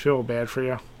supposed to feel bad for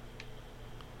you?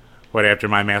 What, after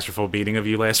my masterful beating of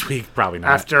you last week? Probably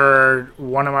not. After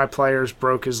one of my players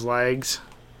broke his legs.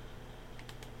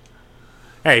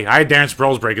 Hey, I had Darren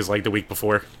Sproles break his leg the week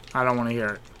before. I don't want to hear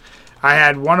it. I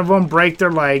had one of them break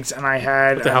their legs, and I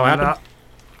had... What the hell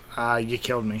happened? You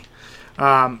killed me.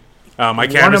 My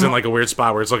camera's in like a weird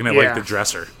spot where it's looking at like the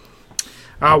dresser.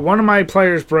 One of my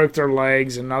players broke their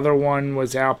legs. Another one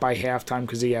was out by halftime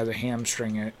because he has a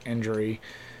hamstring injury.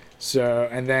 So,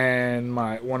 and then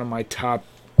one of my top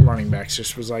running backs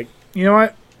just was like, you know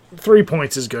what? 3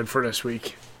 points is good for this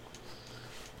week.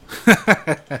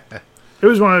 It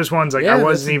was one of those ones, like, I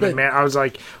wasn't even mad. I was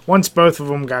like, once both of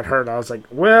them got hurt, I was like,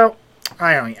 well,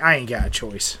 I ain't got a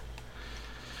choice.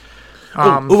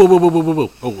 I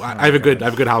have a good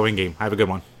Halloween game. I have a good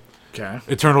one. Okay.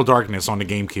 Eternal Darkness on the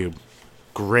GameCube.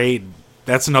 Great.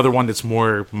 That's another one that's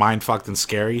more mind-fucked and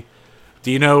scary.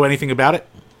 Do you know anything about it?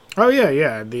 Oh,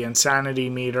 yeah. The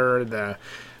insanity meter, the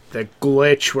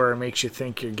glitch where it makes you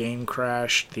think your game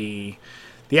crashed. The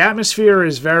atmosphere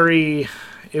is very...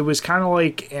 It was kind of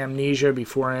like Amnesia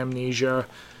before Amnesia,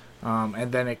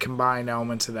 and then it combined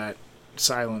elements of that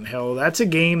Silent Hill. That's a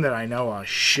game that I know a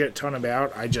shit ton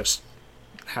about. I just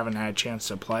haven't had a chance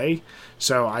to play,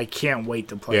 so I can't wait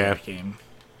to play that game.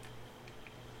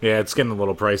 Yeah, it's getting a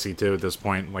little pricey, too, at this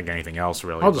point, like anything else,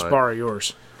 really. I'll just borrow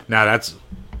yours. No,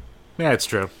 yeah, it's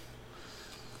true.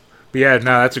 But yeah,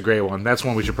 no, that's a great one. That's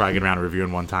one we should probably get around to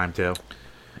reviewing one time, too.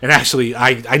 And actually,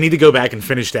 I need to go back and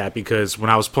finish that because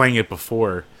when I was playing it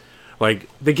before, like,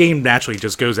 the game naturally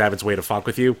just goes out of its way to fuck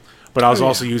with you. But I was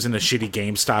also using a shitty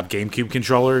GameStop GameCube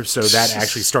controller, so that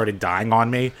actually started dying on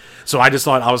me. So I just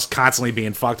thought I was constantly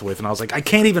being fucked with, and I was like, I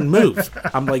can't even move.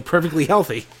 I'm, like, perfectly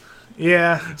healthy.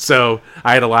 Yeah. So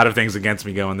I had a lot of things against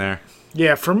me going there.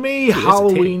 Yeah, for me,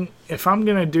 Halloween, if I'm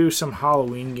going to do some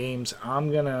Halloween games,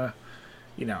 I'm going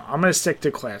to stick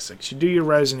to classics. You do your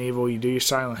Resident Evil, you do your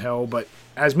Silent Hill, but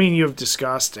as me and you have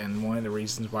discussed, and one of the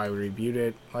reasons why we reviewed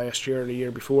it last year or the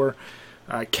year before,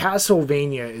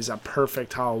 Castlevania is a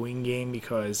perfect Halloween game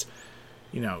because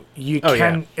you Oh,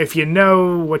 can, yeah. if you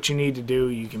know what you need to do,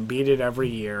 you can beat it every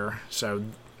year. So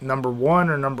number 1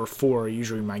 or number 4 are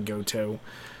usually my go-to.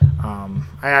 I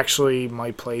actually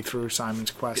might play through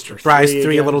Simon's Quest or Bryce, 3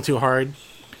 3 a again. little too hard.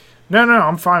 No,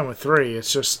 I'm fine with 3.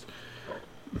 It's just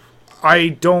I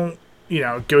don't,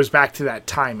 it goes back to that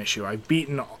time issue. I've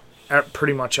beaten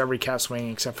pretty much every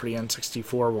Castlevania except for the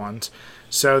N64 ones.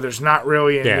 So there's not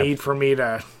really a need for me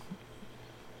to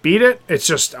beat it. It's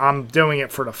just I'm doing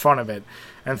it for the fun of it.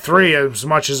 And 3, as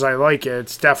much as I like it,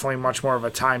 it's definitely much more of a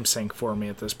time sink for me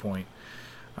at this point.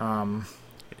 And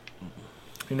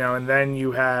then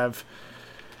you have...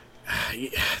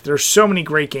 There's so many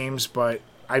great games, but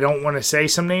I don't want to say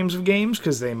some names of games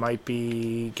because they might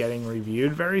be getting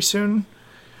reviewed very soon.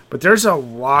 But there's a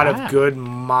lot of good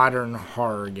modern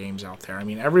horror games out there. I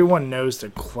mean, everyone knows the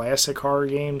classic horror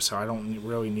games, so I don't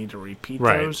really need to repeat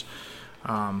those.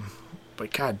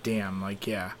 But goddamn,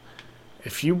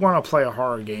 if you want to play a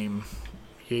horror game,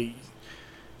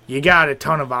 you got a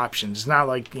ton of options. It's not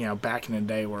like, back in the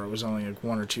day where it was only like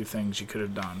 1 or 2 things you could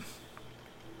have done.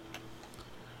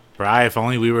 Bri, if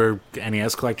only we were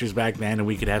NES collectors back then and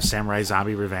we could have Samurai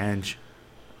Zombie Revenge.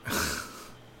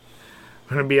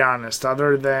 I'm going to be honest,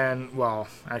 other than, well,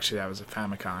 actually that was a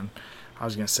Famicom. I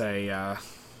was going to say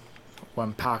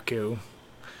Wanpaku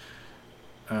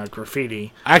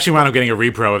Graffiti. I actually wound up getting a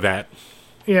repro of that.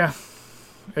 Yeah.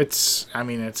 It's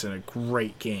a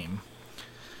great game.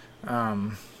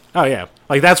 Oh, yeah.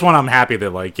 That's one I'm happy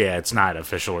that, it's not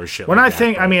official or shit When like I that,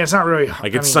 think, but, it's not really...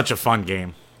 it's such a fun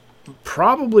game.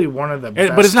 Probably one of the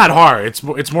best... But it's not hard.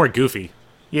 It's more goofy.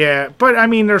 Yeah, but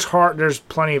there's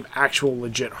plenty of actual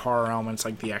legit horror elements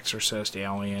like The Exorcist,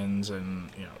 Aliens, and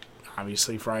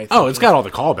obviously Friday. Oh, it's got all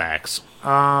the callbacks.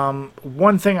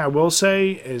 One thing I will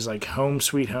say is Home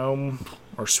Sweet Home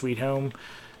or Sweet Home,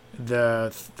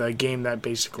 the game that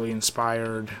basically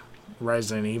inspired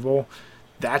Resident Evil.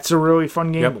 That's a really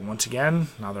fun game, but once again,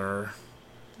 another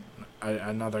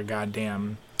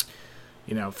goddamn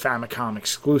Famicom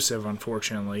exclusive,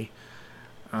 unfortunately.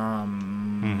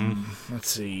 Let's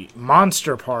see.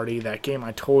 Monster Party, that game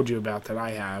I told you about that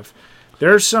I have.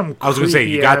 There's some I was going to say,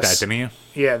 you got that, didn't you?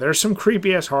 Yeah, there's some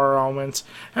creepy-ass horror elements.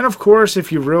 And, of course,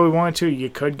 if you really wanted to, you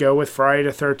could go with Friday the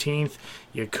 13th.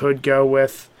 You could go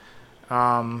with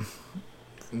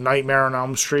Nightmare on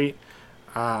Elm Street.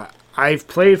 I've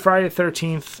played Friday the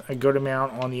 13th a good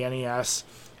amount on the NES.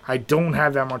 I don't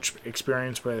have that much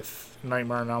experience with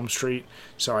Nightmare on Elm Street,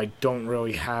 so I don't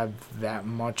really have that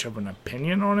much of an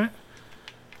opinion on it.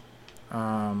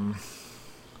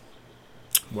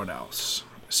 What else?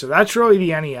 So that's really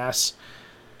the NES.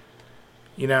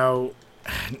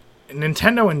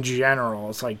 Nintendo in general,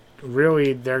 it's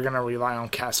really they're going to rely on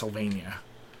Castlevania.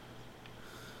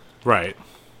 Right.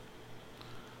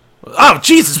 Oh,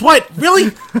 Jesus, what?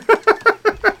 Really?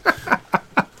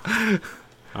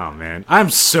 Oh, man. I'm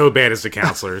so bad as the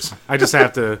counselors. I just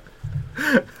have to...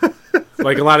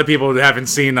 A lot of people haven't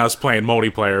seen us playing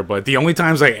multiplayer, but the only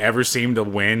times I ever seem to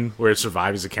win where it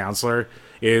survive as a counselor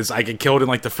is I get killed in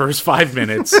the first 5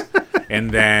 minutes, and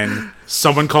then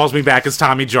someone calls me back as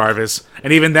Tommy Jarvis,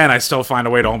 and even then I still find a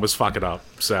way to almost fuck it up.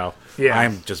 So yeah.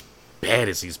 I'm just bad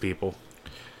as these people.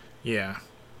 Yeah.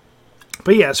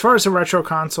 But yeah, as far as the retro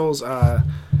consoles,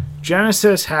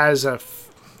 Genesis has I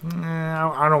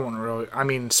don't want to really...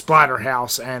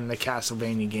 Splatterhouse and the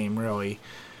Castlevania game, really.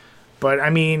 But,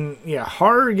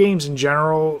 horror games in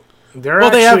general, they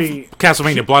have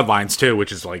Castlevania Bloodlines, too,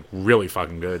 which is, really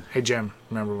fucking good. Hey, Jim,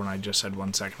 remember when I just said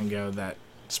 1 second ago that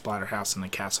Splatterhouse and the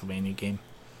Castlevania game?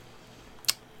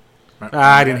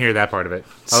 I didn't hear that part of it.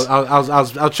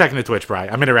 I'll check into Twitch, Bri.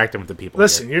 I'm interacting with the people.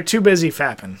 Listen, here. You're too busy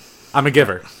fapping. I'm a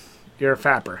giver. You're a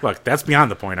fapper. Look, that's beyond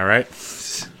the point, all right?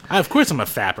 Of course I'm a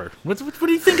fapper. What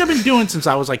do you think I've been doing since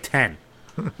I was 10?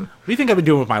 What do you think I've been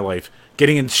doing with my life?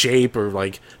 Getting in shape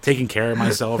or taking care of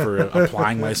myself or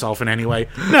applying myself in any way?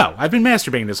 No, I've been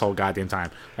masturbating this whole goddamn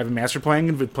time. I've been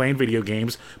playing video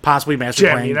games, possibly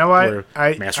Jim, playing. You know what? Or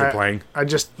playing. I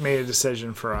just made a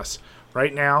decision for us.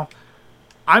 Right now,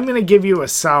 I'm going to give you a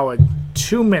solid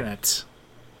 2 minutes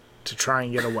to try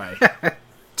and get away.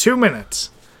 2 minutes.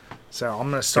 So I'm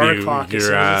going to start a clock as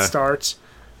soon as it starts.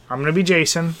 I'm going to be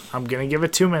Jason. I'm going to give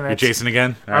it 2 minutes. You're Jason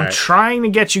again? I'm trying to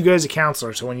get you guys a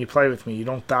counselor so when you play with me, you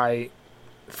don't die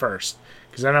first.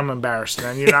 Because then I'm embarrassed. And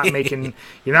then you're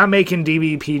not making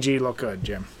DBPG look good,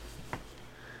 Jim.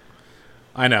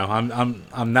 I know.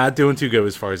 I'm not doing too good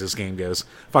as far as this game goes.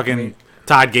 Fucking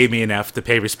Todd gave me an F to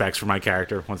pay respects for my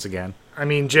character once again.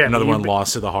 Jim. Another one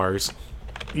lost to the horrors.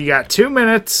 You got 2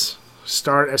 minutes.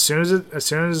 Start as soon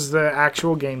as the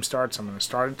actual game starts. I'm going to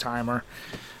start a timer.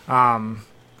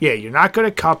 Yeah, you're not good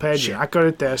at Cuphead. You're not good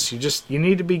at this. You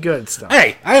need to be good at stuff.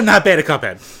 Hey, I am not bad at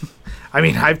Cuphead. I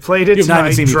mean, I've played it You've not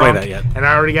tonight, even seen me play drunk, that yet. and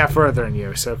I already got further than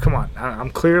you. So come on, I'm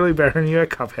clearly better than you at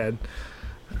Cuphead.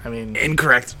 I mean,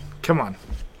 Incorrect. come on.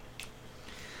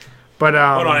 But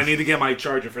Hold on, I need to get my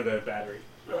charger for the battery.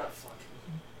 Oh,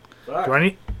 fuck.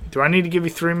 do I need to give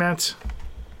you 3 minutes?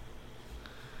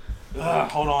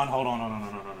 Hold on.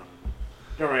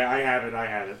 Don't worry, I have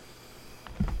it.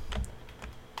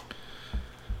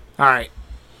 All right,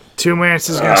 2 minutes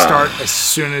is gonna start as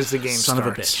soon as the game Son starts.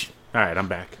 of a bitch. All right, I'm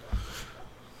back.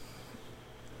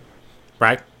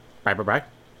 Brag.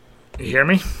 You hear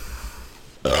me?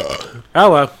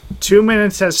 Hello. 2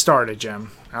 minutes has started,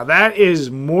 Jim. Now that is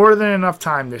more than enough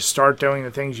time to start doing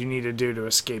the things you need to do to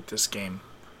escape this game.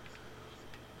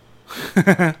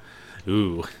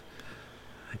 Ooh.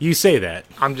 You say that.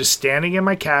 I'm just standing in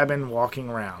my cabin walking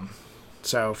around.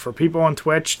 So for people on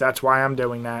Twitch, that's why I'm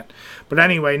doing that. But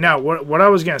anyway, no, what I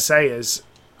was going to say is,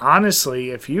 honestly,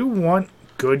 if you want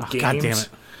good games, God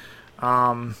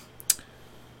damn it.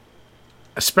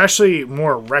 especially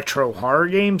more retro horror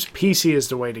games, PC is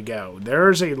the way to go.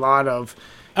 There's a lot of...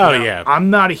 Yeah. I'm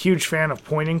not a huge fan of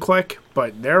point and click,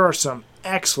 but there are some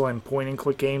excellent point and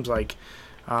click games like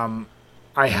I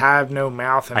Have No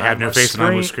Mouth and I Have No Face and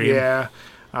I Will Scream. Yeah.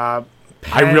 I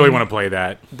really want to play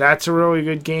that. That's a really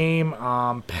good game.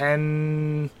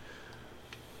 Pen...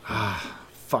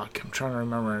 fuck, I'm trying to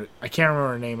remember it. I can't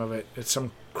remember the name of it. It's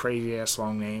some crazy-ass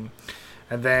long name.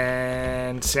 And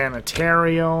then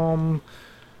Sanitarium.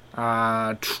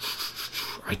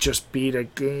 I just beat a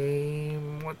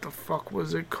game. What the fuck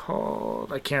was it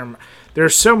called? I can't remember.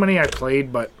 There's so many I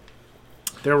played, but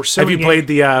there were so Have many you played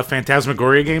the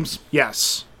Phantasmagoria games?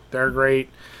 Yes, they're great.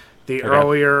 The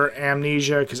earlier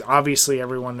Amnesia, because obviously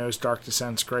everyone knows Dark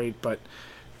Descent's great, but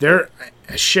they're...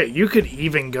 Shit, you could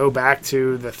even go back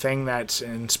to the thing that's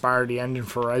inspired the engine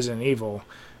for Resident Evil.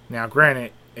 Now,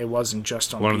 granted, it wasn't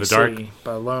just on Alone PC, in the Dark?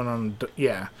 but Alone on...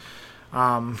 Yeah.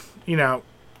 You know,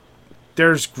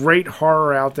 there's great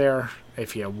horror out there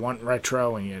if you want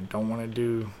retro and you don't want to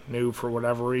do new for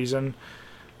whatever reason.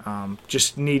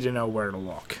 Just need to know where to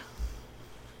look.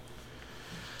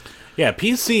 Yeah,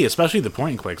 PC, especially the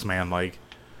point and clicks, man. Like,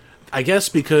 I guess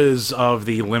because of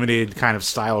the limited kind of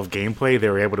style of gameplay, they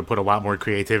were able to put a lot more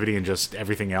creativity in just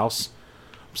everything else.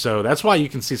 So that's why you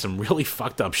can see some really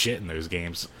fucked up shit in those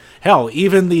games. Hell,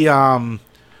 even the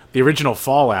original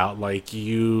Fallout, like,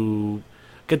 you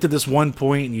get to this one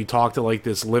point and you talk to like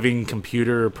this living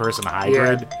computer person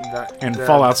hybrid. And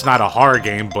Fallout's not a horror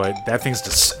game, but that thing's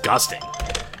disgusting.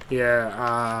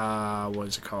 Yeah, what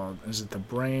is it called? Is it The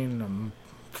Brain?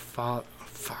 Fuck,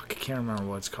 I can't remember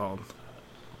what it's called.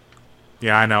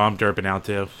 Yeah, I know, I'm derping out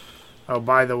too. Oh,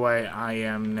 by the way, I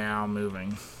am now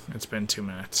moving. It's been 2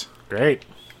 minutes. Great,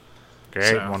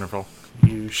 So- wonderful.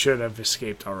 You should have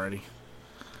escaped already.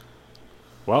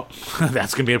 Well,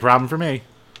 that's going to be a problem for me.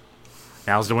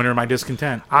 Now's the winter of my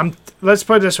discontent. Let's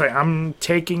put it this way. I'm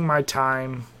taking my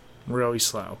time really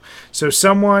slow. So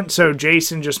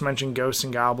Jason just mentioned Ghosts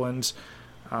and Goblins,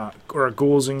 or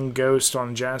Ghouls and Ghosts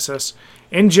on Genesis.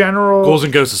 In general, Ghouls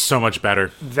and Ghosts is so much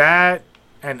better. that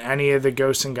and any of the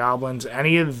Ghosts and Goblins,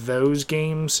 any of those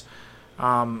games,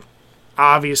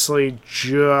 obviously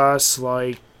just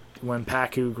like when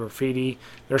Paku Graffiti,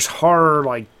 there's horror,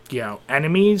 like,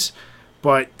 enemies,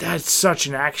 but that's such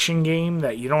an action game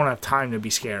that you don't have time to be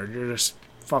scared. You're just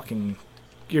fucking,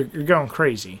 you're going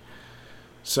crazy.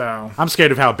 So, I'm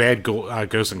scared of how bad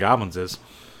Ghosts and Goblins is.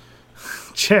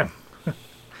 Jim,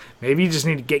 maybe you just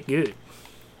need to get good.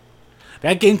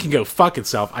 That game can go fuck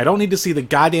itself. I don't need to see the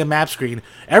goddamn map screen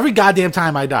every goddamn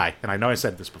time I die. And I know I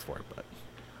said this before, but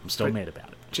I'm still mad about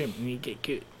it. Jim, you need to get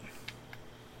good.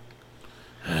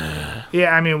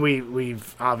 Yeah, I mean,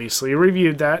 we've obviously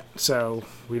reviewed that, so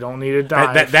we don't need to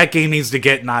dive. That game needs to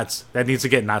get not. That needs to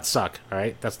get not suck. All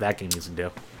right, that's what that game needs to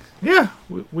do. Yeah,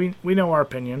 we know our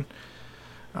opinion.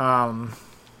 But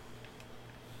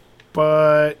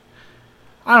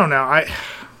I don't know.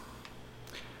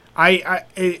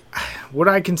 Would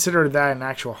I consider that an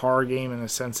actual horror game in the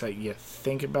sense that you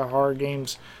think about horror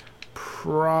games?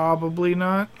 Probably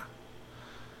not.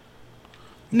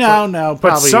 No. But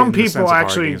Probably some in the sense people of horror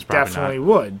actually games, probably definitely not.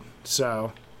 would.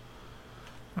 So,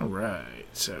 all right.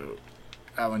 So,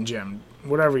 Alan, Jim,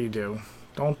 whatever you do,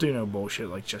 don't do no bullshit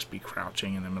like just be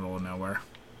crouching in the middle of nowhere.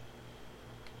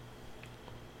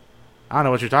 I don't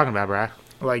know what you're talking about, Brad.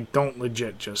 Like, don't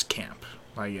legit just camp.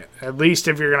 Like, at least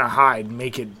if you're gonna hide,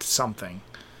 make it something.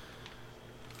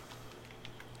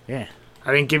 Yeah.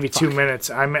 I didn't give you 2 minutes.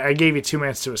 I gave you 2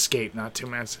 minutes to escape, not 2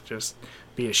 minutes to just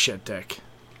be a shit dick.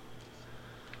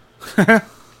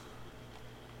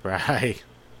 Right.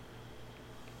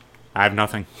 I have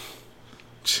nothing.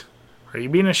 Are you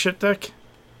being a shit dick?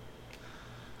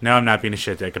 No, I'm not being a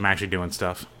shit dick. I'm actually doing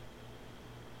stuff.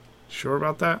 Sure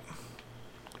about that?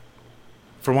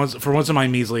 For once in my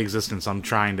measly existence, I'm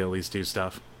trying to at least do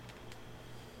stuff.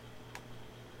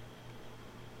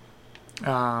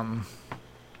 So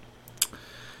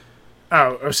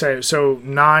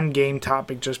non-game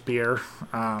topic, just beer.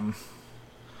 Go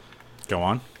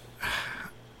on.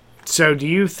 So do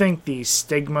you think the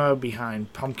stigma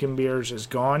behind pumpkin beers is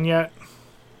gone yet?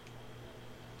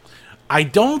 I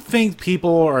don't think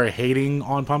people are hating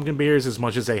on pumpkin beers as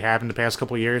much as they have in the past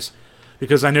couple of years.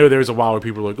 Because I know there's a while where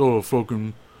people are like, oh,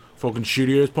 fucking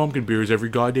shitty ass pumpkin beers every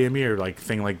goddamn year, like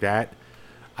thing like that.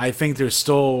 I think there's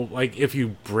still, like, if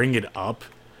you bring it up,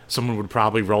 someone would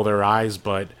probably roll their eyes,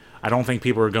 but I don't think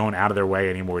people are going out of their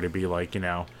way anymore to be like,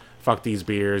 fuck these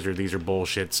beers or these are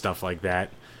bullshit, stuff like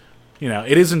that.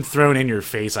 It isn't thrown in your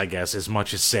face, I guess, as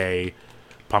much as, say,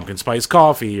 pumpkin spice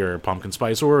coffee or pumpkin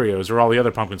spice Oreos or all the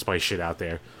other pumpkin spice shit out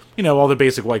there. All the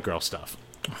basic white girl stuff.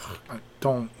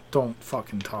 Don't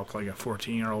fucking talk like a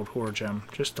 14-year-old whore, Jim.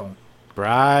 Just don't.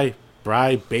 Bri,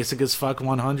 basic as fuck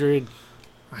 100.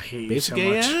 I hate Basic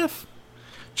you so much. AF.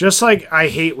 Just like I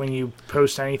hate when you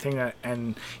post anything that,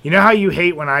 and you know how you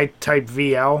hate when I type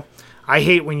VL? I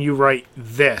hate when you write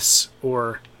this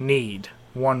or need,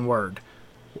 one word.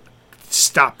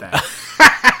 Stop that.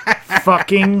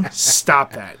 Fucking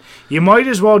stop that. You might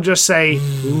as well just say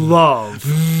love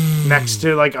next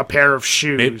to like a pair of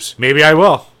shoes. Maybe I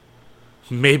will.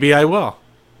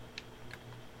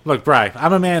 Look, Bri,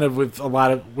 I'm a man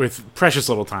with precious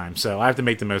little time, so I have to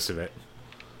make the most of it.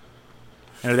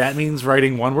 And if that means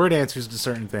writing one-word answers to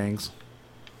certain things,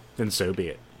 then so be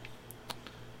it.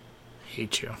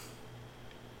 Hate you.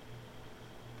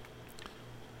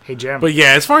 Hey, Jim. But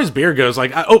yeah, as far as beer goes,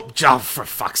 like, oh, for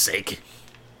fuck's sake.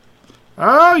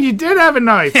 Oh, you did have a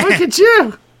knife. Look at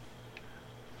you.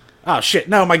 Oh, shit.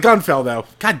 No, my gun fell, though.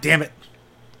 God damn it.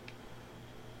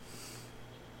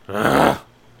 Now's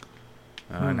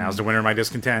the winter of my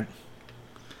discontent.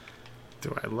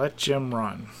 Do I let Jim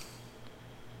run?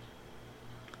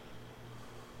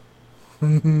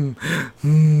 Son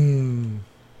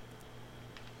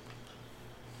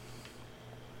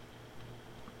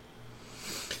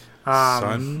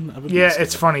of a Yeah, beast.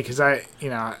 it's funny because I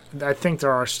think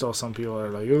there are still some people that are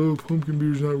like, oh, pumpkin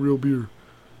beer's not real beer.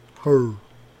 Her.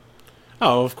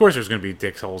 Oh, of course there's going to be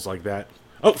dickholes like that.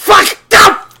 Oh, fuck!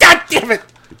 No! God damn it!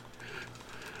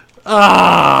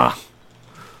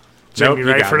 Jim, Nope, you you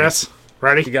ready got for me. this?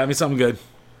 Ready? You got me something good.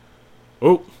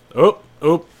 Oh, oh,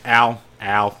 oh. Ow,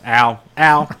 ow, ow,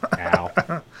 ow,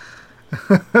 ow.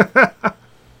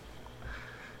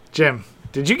 Jim,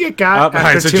 did you get got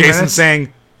after So 2 Jason's minutes?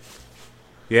 saying...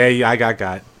 Yeah, I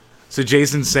got. So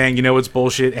Jason's saying, you know what's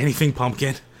bullshit? Anything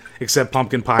pumpkin, except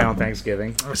pumpkin pie on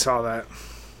Thanksgiving. I saw that.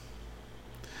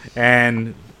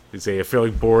 And it's a fairly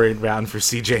boring round for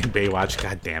CJ and Baywatch.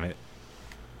 God damn it.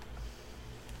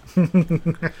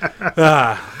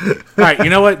 All right, you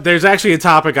know what? There's actually a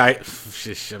topic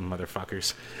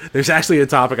motherfuckers. There's actually a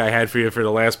topic I had for you for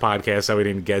the last podcast that we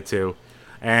didn't get to.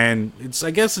 And I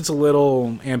guess it's a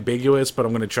little ambiguous, but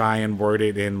I'm going to try and word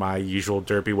it in my usual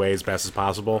derpy way as best as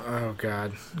possible. Oh,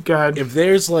 God. God. If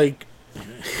there's like...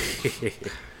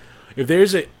 if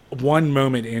there's one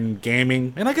moment in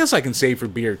gaming, and I guess I can say for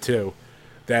beer too,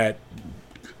 that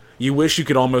you wish you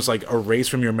could almost like erase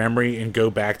from your memory and go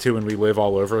back to and relive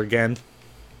all over again.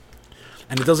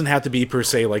 And it doesn't have to be per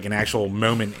se like an actual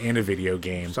moment in a video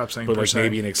game, Stop saying but per like se.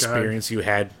 maybe an Go experience you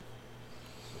had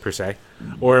per se,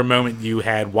 or a moment you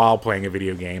had while playing a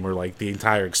video game, or like the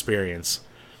entire experience.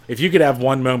 If you could have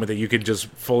one moment that you could just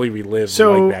fully relive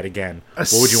like that again, what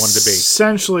would you want it to be?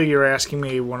 Essentially, you're asking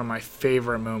me one of my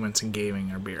favorite moments in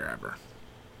gaming or beer ever.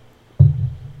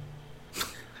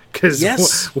 Because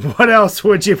Yes. what else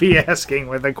would you be asking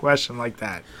with a question like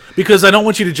that? Because I don't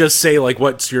want you to just say like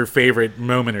what's your favorite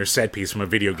moment or set piece from a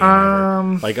video game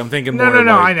ever. Like I'm thinking more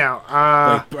No, like, I know.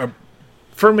 like,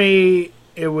 For me,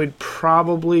 it would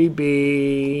probably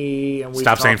be... And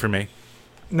stop saying for me.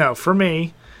 No, for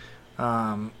me,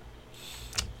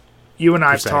 you and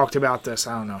I have se. talked about this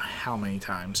I don't know how many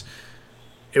times.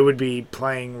 It would be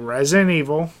playing Resident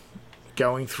Evil,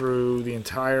 going through the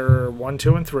entire 1,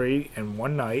 2, and 3 in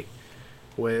one night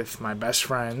with my best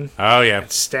friend, Oh yeah.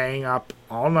 staying up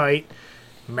all night,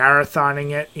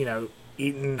 marathoning it,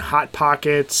 eating Hot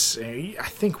Pockets. I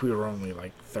think we were only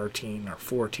like 13 or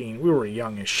 14. We were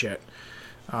young as shit.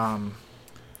 And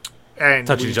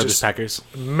Touching we each other's just peckers.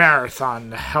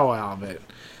 marathon the hell out of it.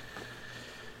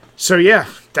 So yeah,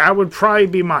 that would probably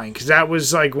be mine, because that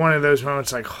was like one of those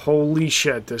moments like, holy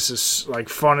shit, this is like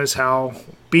fun as hell.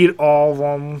 Beat all of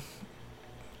them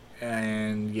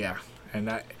And yeah, and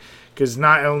that, because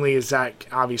not only is that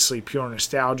obviously pure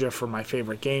nostalgia for my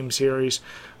favorite game series,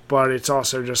 but it's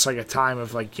also just like a time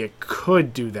of like you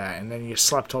could do that, and then you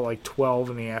slept till like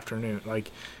 12 in the afternoon, like,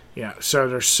 so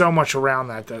there's so much around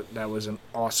that was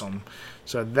awesome.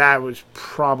 So that was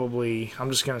probably, I'm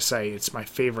just gonna say, it's my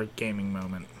favorite gaming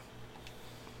moment.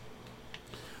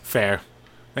 Fair.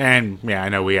 And yeah, I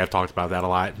know we have talked about that a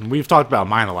lot, and we've talked about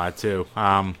mine a lot too.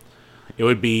 It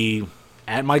would be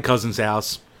at my cousin's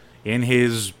house in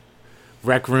his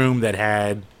rec room that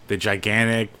had the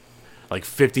gigantic, like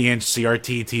 50-inch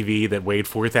CRT TV that weighed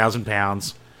 4,000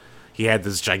 pounds. He had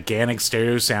this gigantic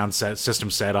stereo sound system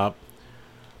set up,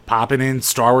 popping in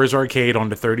Star Wars Arcade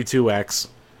onto 32X,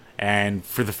 and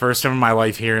for the first time in my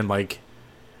life hearing, like,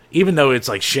 even though it's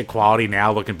like shit quality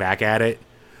now looking back at it,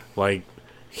 like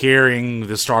hearing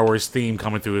the Star Wars theme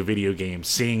coming through a video game,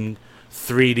 seeing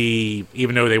 3D,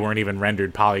 even though they weren't even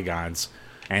rendered polygons,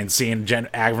 and seeing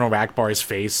Admiral Akbar's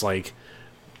face, like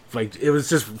it was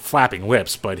just flapping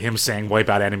lips, but him saying "wipe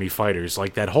out enemy fighters,"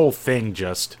 like that whole thing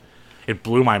just, it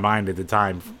blew my mind at the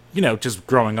time. Just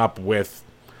growing up with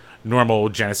normal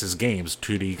Genesis games,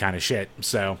 2D kind of shit.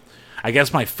 So I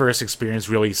guess my first experience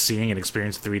really seeing and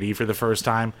experiencing 3D for the first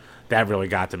time, that really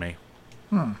got to me.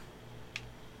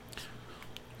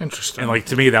 Interesting. And like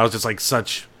to me, that was just like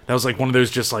that was like one of those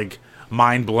just like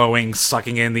mind-blowing,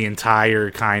 sucking in the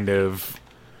entire kind of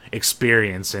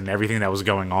experience and everything that was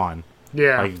going on.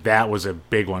 Yeah. Like that was a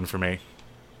big one for me.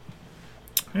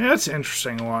 Yeah, that's an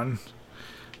interesting one.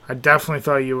 I definitely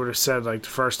thought you would have said like the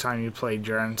first time you played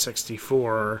Gen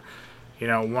 64, or,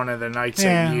 one of the nights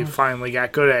that you finally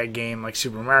got good at a game like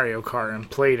Super Mario Kart and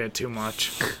played it too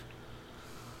much.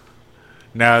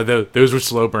 No, those were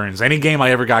slow burns. Any game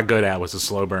I ever got good at was a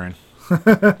slow burn.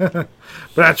 But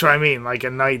that's what I mean, like a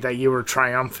night that you were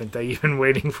triumphant, that you've been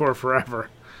waiting for forever.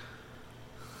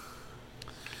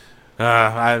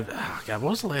 God, what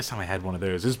was the last time I had one of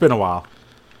those? It's been a while.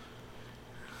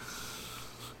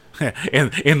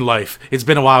 in life, it's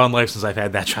been a while in life since I've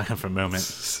had that triumphant moment.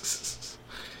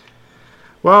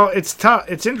 Well, it's tough.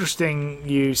 It's interesting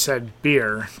you said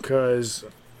beer, because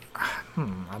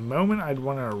a moment I'd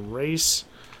want to erase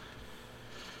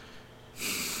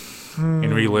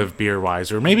and relive beer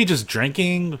wise, or maybe just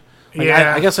drinking. Like,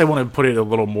 Yeah. I guess I want to put it a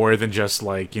little more than just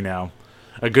like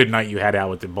a good night you had out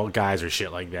with the guys or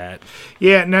shit like that.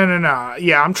 Yeah, no.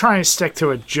 Yeah, I'm trying to stick to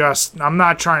it. I'm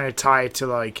not trying to tie it to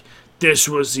like this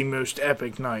was the most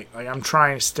epic night. Like I'm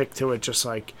trying to stick to it, just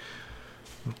like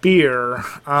beer.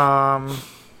 I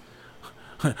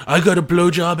got a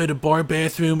blowjob at a bar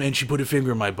bathroom, and she put a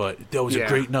finger in my butt. That was a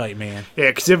great night, man. Yeah,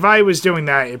 because if I was doing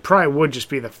that, it probably would just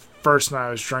be the first night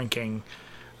I was drinking.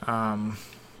 When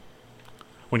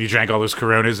you drank all those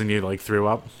Coronas and you like threw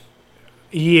up.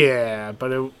 Yeah,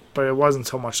 but it wasn't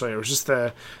so much later. It was just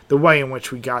the way in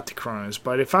which we got to Coronas.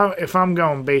 But if I'm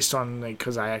going based on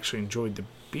because I actually enjoyed the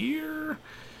beer,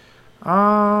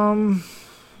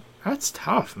 that's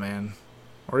tough, man.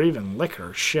 Or even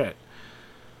liquor, shit.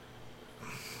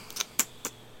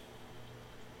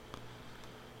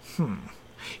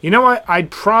 You know what?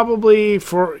 I'd probably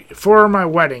for my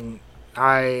wedding,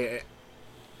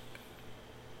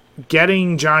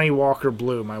 getting Johnny Walker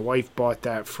Blue. My wife bought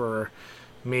that for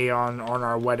me on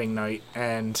our wedding night,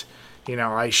 and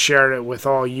I shared it with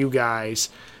all you guys.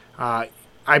 I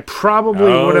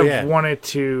probably would have wanted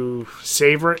to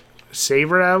savor it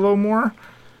a little more,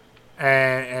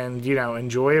 and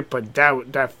enjoy it. But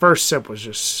that first sip was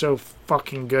just so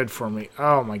fucking good for me.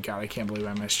 Oh my god, I can't believe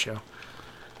I missed you.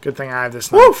 Good thing I have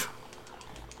this knife.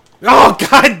 Oh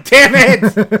god damn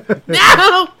it!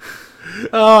 No!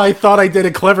 Oh, I thought I did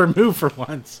a clever move for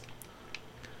once.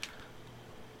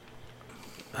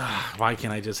 Why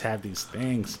can't I just have these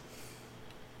things?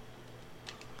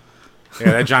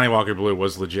 Yeah, that Johnny Walker Blue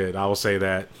was legit. I will say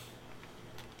that.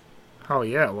 Oh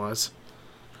yeah, it was.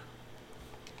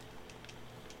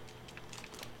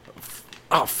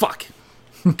 Oh fuck!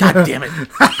 God damn it!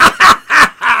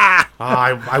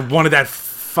 I wanted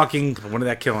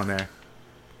that kill in there.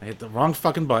 I hit the wrong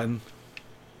fucking button.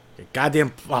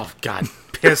 Goddamn! Oh god,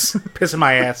 piss in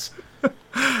my ass.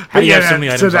 How do you have so many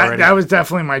items already? That was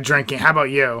definitely my drinking. How about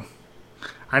you?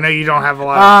 I know you don't have a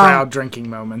lot of proud drinking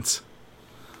moments.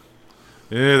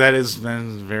 Yeah, that is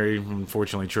very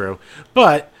unfortunately true.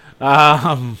 But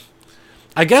I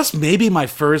guess maybe my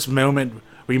first moment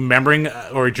remembering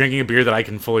or drinking a beer that I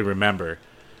can fully remember.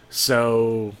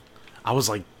 So I was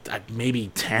like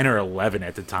maybe 10 or 11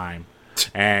 at the time,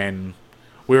 and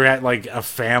we were at like a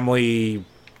family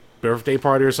birthday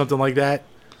party or something like that.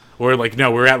 Or like,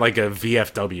 no, we're at like a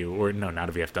VFW, or no, not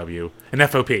a VFW, an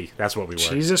FOP. That's what we were.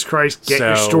 Jesus Christ, get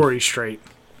your story straight.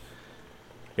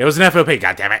 It was an FOP,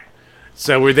 goddammit.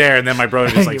 So we're there, and then my brother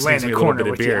just like You land sneaks me in a little corner bit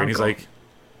of with beer, your and he's uncle.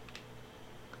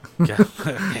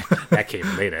 like, that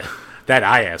came later. That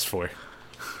I asked for.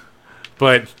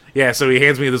 But yeah, so he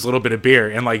hands me this little bit of beer,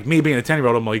 and like me being a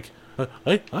 10-year-old, I'm like,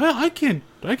 I can't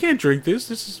drink this.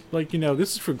 This is like,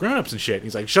 this is for grown-ups and shit. And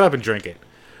he's like, shut up and drink it.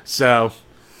 So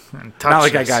And not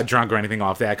like I touch got drunk or anything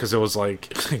off that, because it was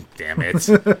like, damn it.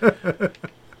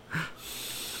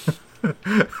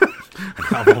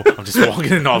 I'm just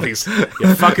walking in all these.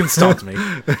 You fucking stumped me.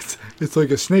 this. It's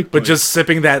like a snake. But just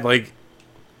sipping that, like,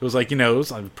 it was like, it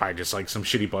was like probably just like some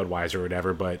shitty Budweiser or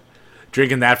whatever, but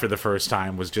drinking that for the first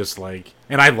time was just like,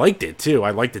 and I liked it too.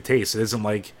 I liked the taste. It isn't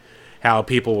like how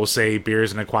people will say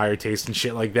beer's an acquired taste and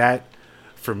shit like that.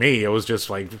 For me, it was just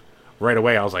like, right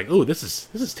away, I was like, ooh, this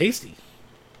is tasty.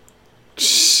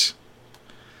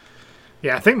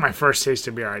 Yeah, I think my first taste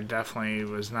of beer, I definitely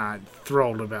was not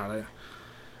thrilled about it.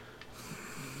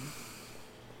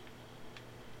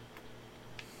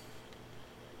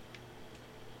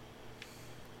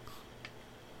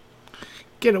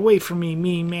 Get away from me,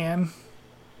 mean man.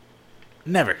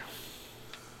 Never.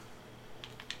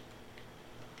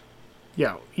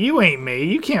 Yo, you ain't me.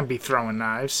 You can't be throwing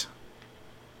knives.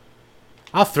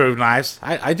 I'll throw knives.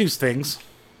 I do things.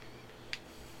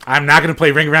 I'm not going to play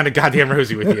Ring Around the Goddamn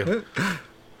Rosie with you.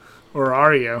 Or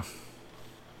are you?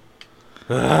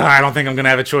 I don't think I'm going to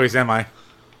have a choice, am I?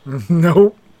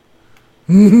 Nope.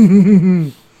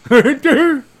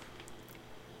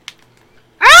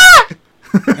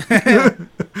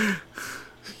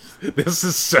 This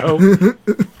is so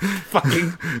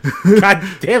fucking... God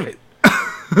damn it.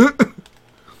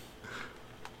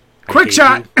 Quick hate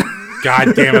shot! you.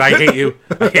 God damn it, I hate you.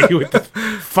 I hate you with the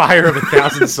fire of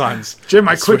 1,000 suns. Jim,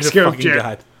 I swear quick to scope fucking you.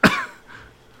 God.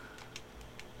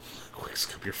 Quick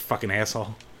scope your fucking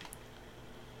asshole.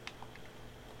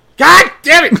 God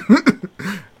damn it!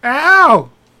 Ow!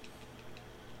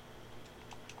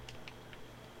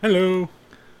 Hello.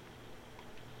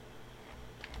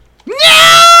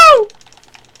 No!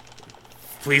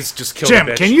 Please just kill Jim,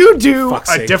 the bitch. can you do Fuck's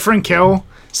a sake. different kill?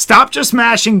 Stop just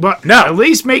mashing buttons. No. At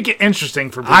least make it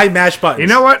interesting for people. I mash buttons. You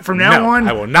know what? From now No, on,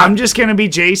 I will not. I'm just going to be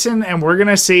Jason, and we're going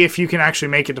to see if you can actually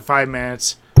make it to 5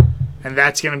 minutes. And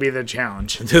that's going to be the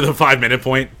challenge. To the 5-minute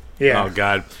point. Yeah. Oh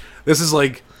God. This is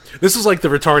like the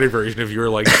retarded version of your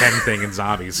like 10 thing in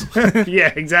Zombies,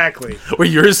 Yeah, exactly. where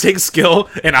yours takes skill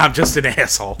and I'm just an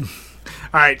asshole.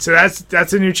 All right, so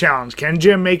that's a new challenge. Can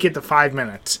Jim make it to 5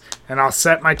 minutes? And I'll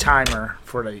set my timer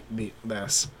for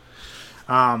this.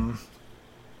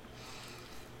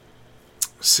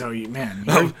 So, man,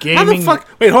 you're How the gaming. fuck?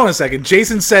 Wait, hold on a second.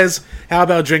 Jason says, "How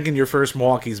about drinking your first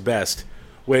Milwaukee's Best?"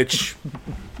 Which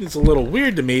is a little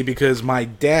weird to me because my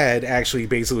dad actually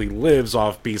basically lives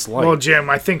off Beast Light. Well, Jim,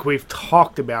 I think we've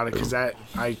talked about it because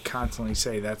I constantly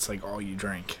say that's like all you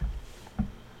drink.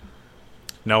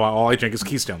 No, all I drink is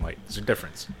Keystone Light. There's a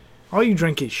difference. All you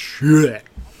drink is shit.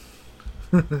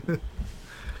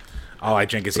 All I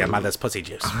drink is your mother's pussy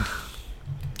juice.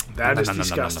 That is No.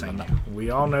 disgusting. We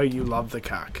all know you love the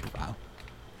cock.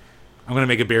 I'm gonna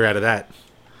make a beer out of that.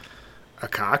 A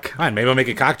cock? Fine, maybe I'll make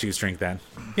a cock juice drink then.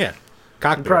 Yeah,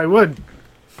 cock You beer. probably would.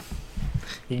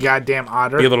 You goddamn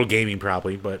otter. Be a little gaming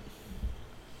probably, but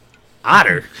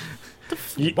otter.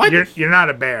 What? You're not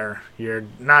a bear. You're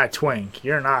not a twink.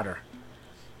 You're an otter.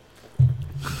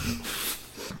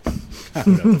 I don't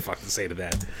know what the fuck to say to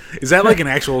that. Is that like an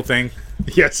actual thing?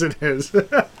 Yes, it is.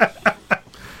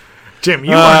 Jim,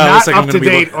 you looks are not like I'm up gonna to be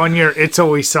date on your It's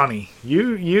Always Sunny.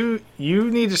 You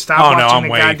need to stop Oh no, watching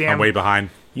the I'm goddamn. way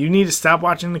behind. You need to stop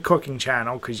watching the cooking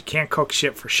channel because you can't cook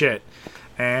shit for shit,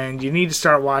 and you need to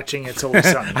start watching It's Always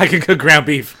Sunny. I can cook ground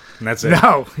beef, and that's it.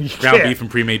 No, you Ground can't. beef and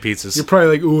pre-made pizzas. You're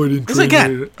probably like, oh, I didn't Yes, I drain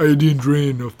can. it. I didn't drain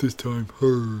enough this time.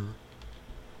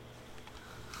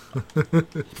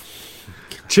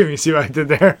 Jim, you see what I did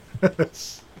there?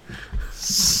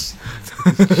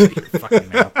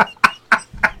 Fucking hell.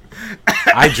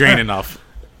 I drain enough.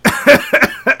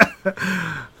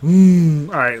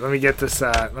 All right, let me get this.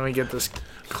 Let me get this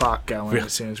clock going Yeah.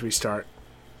 as soon as we start.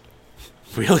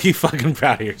 Really fucking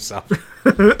proud of yourself.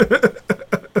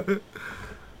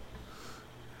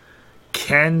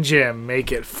 Can Jim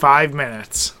make it 5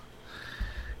 minutes?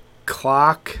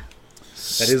 Clock.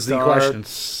 That is the question.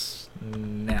 starts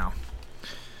now.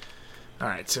 All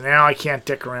right, so now I can't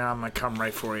dick around. I'm gonna come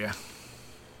right for you.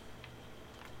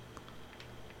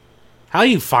 How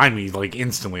you find me like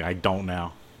instantly? I don't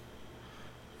know.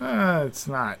 It's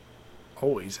not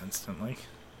always instantly.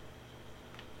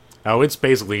 Oh, it's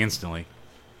basically instantly.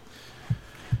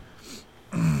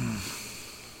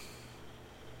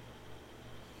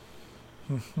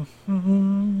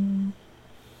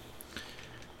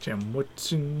 Jim,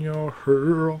 what's in your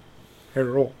hair?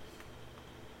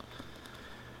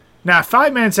 Now,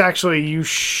 5 minutes, actually, you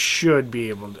should be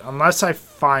able to. Unless I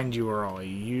find you early,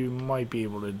 you might be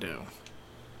able to do.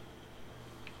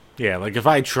 Yeah, like if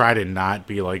I try to not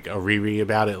be like a Riri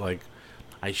about it, like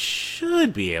I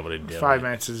should be able to do 5 it.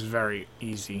 minutes is very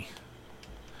easy.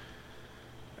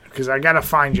 Because I gotta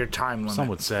find your time limit. Some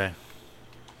would say.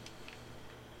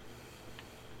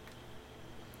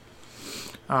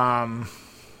 Oh,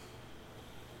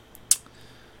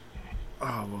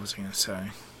 what was I gonna say?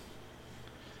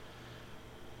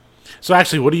 So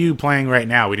actually, what are you playing right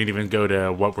now? We didn't even go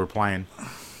to what we're playing.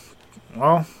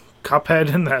 Well,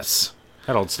 Cuphead and this.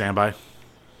 That old standby.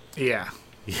 Yeah.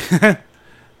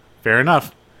 Fair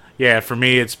enough. Yeah, for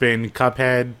me, it's been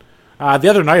Cuphead. The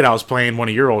other night, I was playing one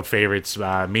of your old favorites,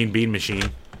 Mean Bean Machine.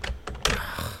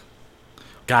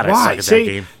 God, I suck at that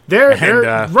game.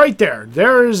 Right there.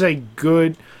 There is a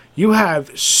good... You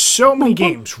have so many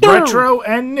games, retro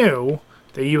and new,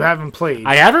 that you haven't played.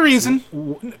 I have a reason.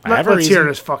 Let's hear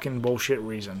this fucking bullshit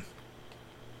reason.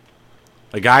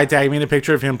 A guy tagged me in a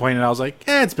picture of him playing it. I was like,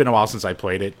 it's been a while since I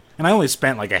played it. And I only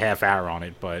spent like a half hour on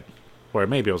it, or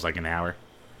maybe it was like an hour.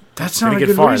 That's not a good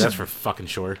good far, reason. that's for fucking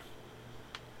sure.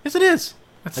 Yes, it is.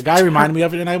 A guy reminded me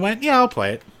of it, and I went, yeah, I'll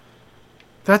play it.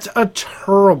 That's a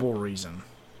terrible reason.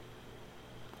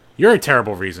 You're a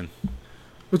terrible reason.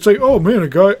 It's like, oh man,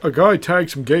 a guy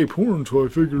tagged some gay porn, so I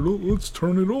figured, let's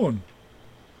turn it on.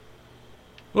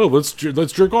 Oh, let's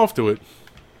jerk off to it.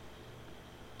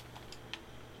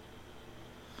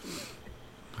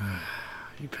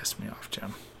 You pissed me off,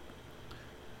 Jim.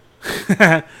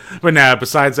 But nah,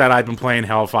 besides that, I've been playing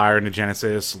Hellfire and the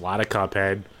Genesis, a lot of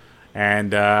Cuphead,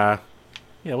 and, yeah,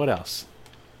 what else?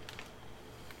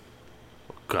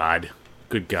 Oh, God.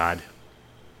 Good God.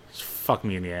 Just fuck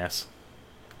me in the ass.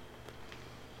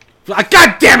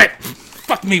 God damn it!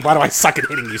 Fuck me, why do I suck at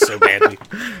hitting you so badly?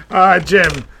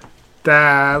 Jim,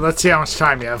 let's see how much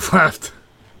time you have left.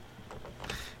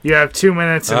 You have 2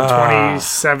 minutes and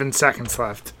 27 seconds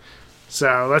left.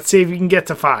 So let's see if you can get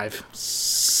to 5.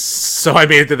 So I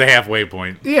made it to the halfway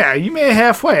point. Yeah, you made it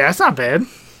halfway. That's not bad.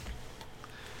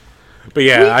 But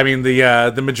yeah, I mean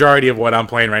the majority of what I'm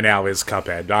playing right now is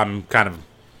Cuphead. I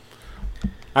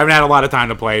haven't had a lot of time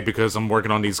to play it because I'm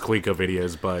working on these Coleco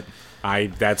videos, but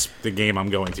that's the game I'm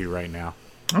going to right now.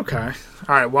 Okay.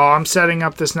 All right. Well, I'm setting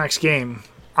up this next game.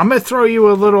 I'm gonna throw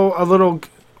you a little.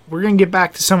 We're gonna get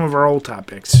back to some of our old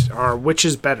topics. Or which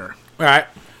is better? All right.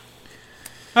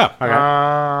 Oh,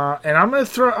 okay. And I'm gonna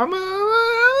throw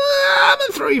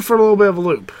you for a little bit of a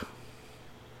loop.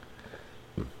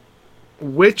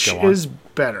 Which is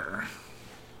better?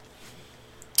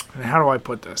 And how do I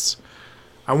put this?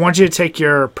 I want you to take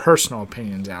your personal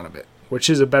opinions out of it. Which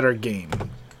is a better game?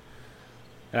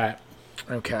 All right.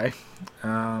 Okay.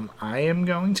 I am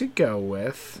going to go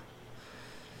with...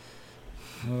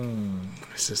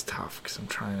 This is tough because I'm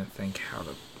trying to think how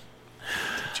to...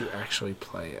 Did you actually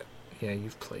play it? Yeah,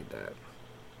 you've played that.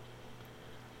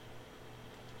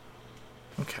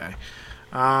 Okay.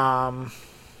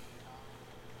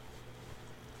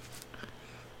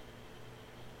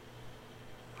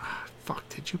 Fuck,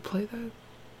 did you play that?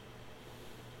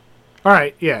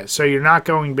 Alright, yeah, so you're not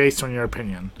going based on your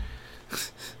opinion.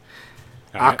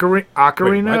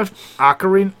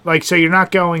 Ocarina, like, so you're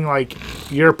not going like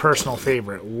your personal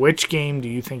favorite. Which game do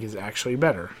you think is actually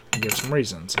better? Give some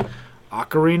reasons.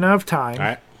 Ocarina of Time, All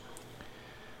right.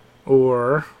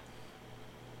 or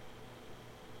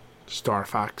Star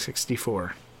Fox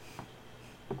 64.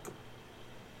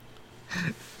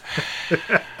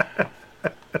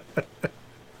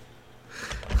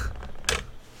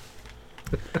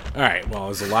 All right. Well,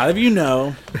 as a lot of you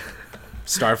know,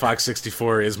 Star Fox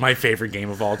 64 is my favorite game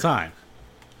of all time.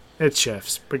 It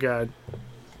shifts, but God.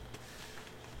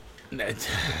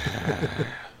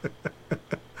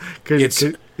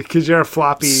 Because you're a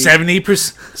floppy.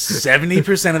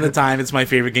 70% of the time, it's my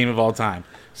favorite game of all time.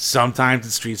 Sometimes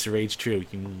it's Streets of Rage 2,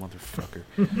 you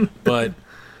motherfucker. But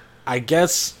I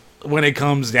guess when it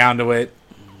comes down to it,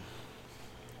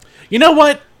 you know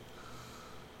what?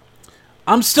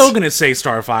 I'm still going to say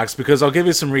Star Fox because I'll give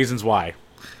you some reasons why.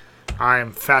 I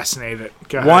am fascinated.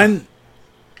 Go ahead. One,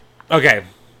 okay.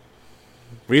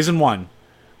 Reason one,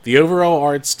 the overall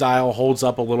art style holds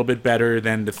up a little bit better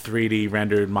than the 3D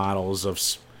rendered models of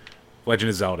Legend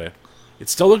of Zelda. It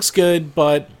still looks good,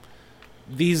 but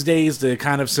these days the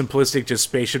kind of simplistic just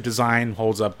spaceship design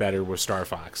holds up better with Star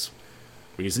Fox.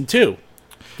 Reason two,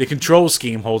 the control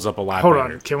scheme holds up a lot better.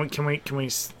 Hold on, can we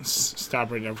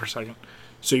stop right there for a second?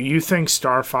 So you think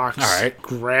Star Fox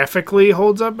graphically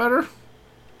holds up better?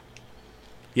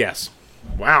 Yes.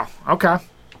 Wow. Okay.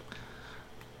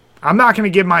 I'm not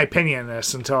going to give my opinion on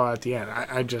this until at the end.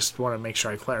 I just want to make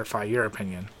sure I clarify your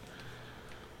opinion.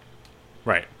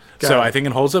 Right. Go So ahead. I think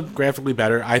it holds up graphically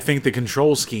better. I think the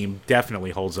control scheme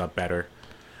definitely holds up better.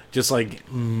 Just like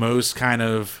most kind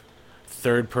of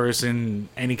third person,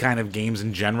 any kind of games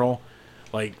in general.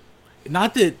 Like,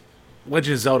 not that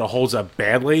Legend of Zelda holds up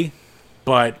badly,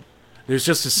 but there's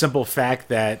just a simple fact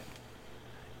that,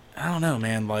 I don't know,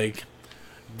 man, like,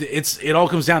 it all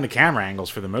comes down to camera angles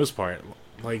for the most part.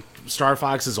 Like, Star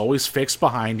Fox is always fixed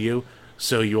behind you,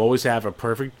 so you always have a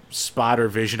perfect spot or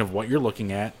vision of what you're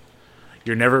looking at.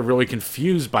 You're never really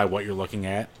confused by what you're looking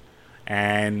at.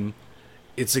 And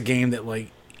it's a game that,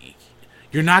 like,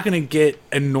 you're not going to get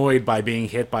annoyed by being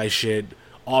hit by shit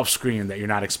off screen that you're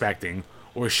not expecting,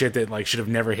 or shit that, like, should have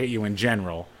never hit you in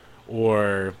general,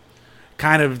 or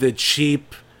kind of the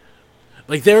cheap,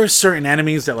 like, there are certain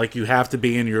enemies that, like, you have to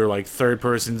be in your, like, third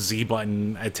person Z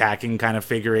button attacking kind of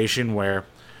figuration where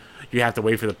you have to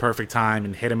wait for the perfect time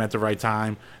and hit them at the right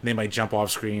time, and they might jump off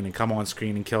screen and come on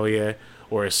screen and kill you,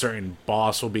 or a certain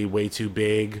boss will be way too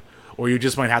big, or you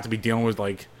just might have to be dealing with,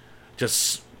 like,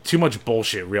 just too much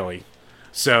bullshit, really.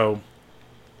 So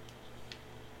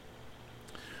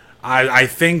I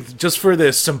think just for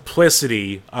the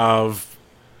simplicity of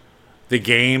the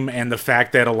game and the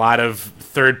fact that a lot of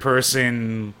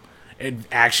third-person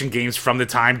action games from the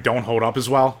time don't hold up as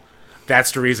well,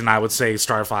 that's the reason I would say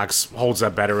Star Fox holds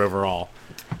up better overall.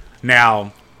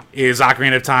 Now, is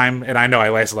Ocarina of Time, and I know I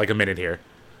lasted like a minute here,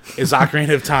 is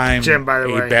Ocarina of Time Jim, by the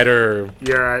a way,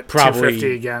 you're at probably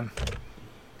 250 again.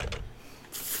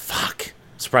 Fuck.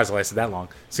 Surprised it lasted that long.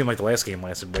 Seemed like the last game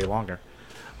lasted way longer.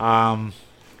 Well,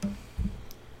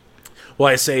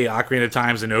 I say Ocarina of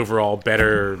Time's an overall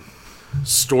better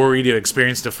story to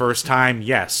experience the first time,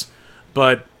 yes.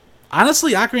 But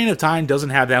honestly, Ocarina of Time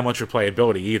doesn't have that much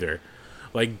replayability either.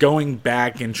 Like, going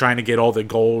back and trying to get all the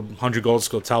gold, 100 gold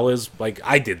Skulltulas, like,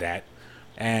 I did that.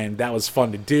 And that was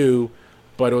fun to do,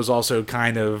 but it was also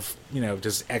kind of, you know,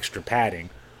 just extra padding.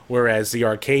 Whereas the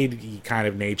arcade kind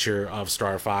of nature of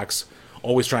Star Fox,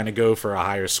 always trying to go for a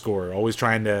higher score, always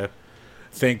trying to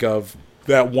think of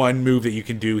that one move that you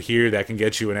can do here that can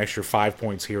get you an extra 5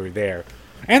 points here or there.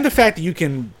 And the fact that you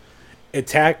can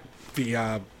attack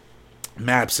the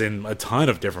maps in a ton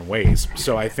of different ways.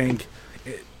 So I think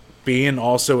being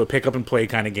also a pick up and play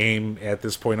kind of game at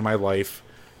this point in my life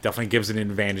definitely gives an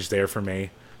advantage there for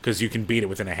me, because you can beat it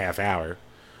within a half hour.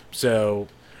 So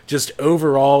just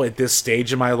overall at this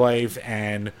stage of my life,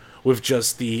 and with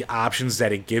just the options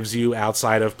that it gives you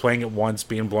outside of playing it once,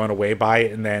 being blown away by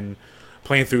it, and then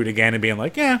playing through it again and being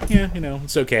like, yeah, you know,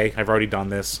 it's okay, I've already done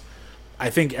this. I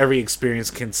think every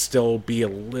experience can still be a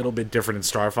little bit different in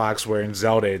Star Fox, where in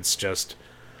Zelda it's just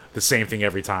the same thing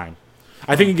every time.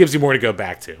 I think it gives you more to go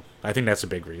back to. I think that's a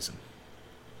big reason.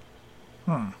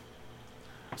 So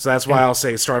that's why I'll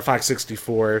say Star Fox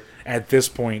 64 at this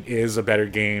point is a better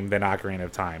game than Ocarina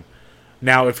of Time.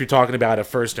 Now, if you're talking about a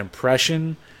first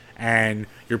impression and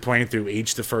you're playing through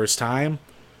each the first time,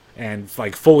 and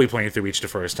like fully playing through each the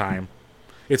first time,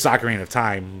 it's Ocarina of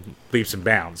Time, leaps and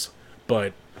bounds.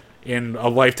 But in a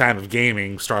lifetime of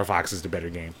gaming, Star Fox is the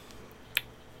better game.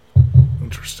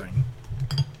 Interesting.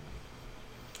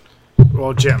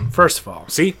 Well, Jim, first of all,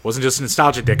 See? Wasn't just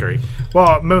nostalgia dickery.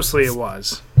 well, mostly it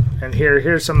was, and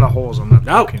here's some of the holes I'm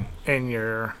No. poking in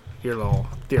your little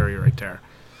theory right there.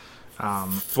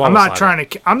 I'm Flawless not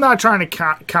logic. trying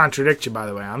to contradict you, by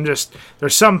the way. I'm just,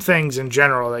 there's some things in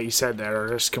general that you said that are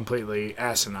just completely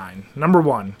asinine. Number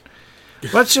one,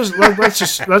 let's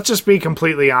just be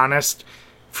completely honest.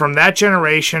 From that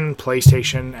generation,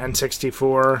 PlayStation,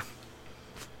 N64,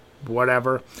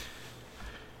 whatever,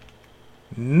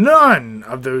 none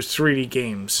of those 3D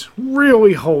games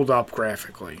really hold up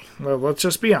graphically. Well, let's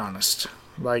just be honest.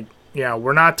 Like, yeah,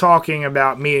 we're not talking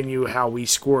about me and you, how we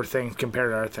score things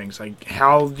compared to other things. Like,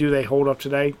 how do they hold up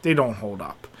today? They don't hold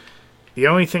up. The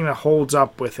only thing that holds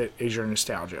up with it is your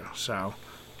nostalgia. So,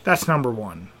 that's number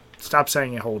one. Stop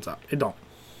saying it holds up. It don't.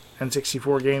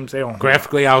 N64 games, they don't hold up.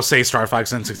 Graphically, I'll say Star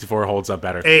Fox N64 holds up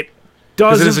better. It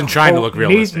doesn't. isn't trying to look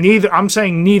realistic. Neither. I'm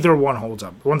saying neither one holds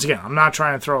up. Once again, I'm not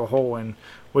trying to throw a hole in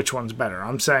which one's better.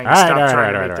 I'm saying All right, stop all right, trying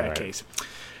all to right, make all that right. case.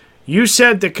 You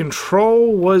said the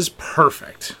control was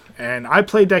perfect, and I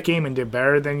played that game and did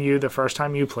better than you the first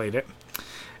time you played it.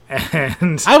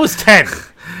 And I was 10.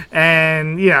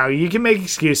 and you know, you can make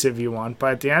excuses if you want,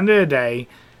 but at the end of the day,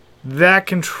 that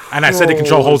control. And I said the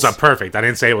control holds up perfect. I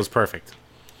didn't say it was perfect.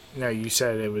 No, you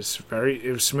said it was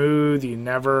smooth. You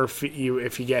never,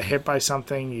 if you get hit by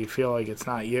something, you feel like it's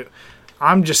not you.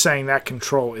 I'm just saying that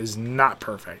control is not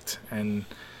perfect, and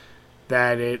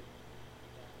that it,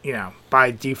 you know,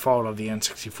 by default of the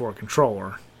N64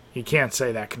 controller, You can't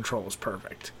say that control is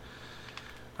perfect.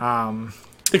 The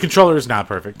controller is not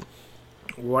perfect.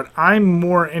 What I'm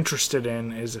more interested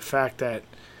in is the fact that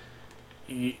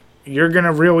you're going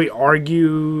to really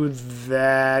argue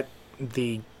that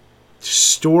the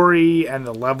story and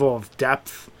the level of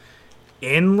depth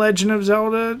in Legend of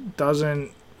Zelda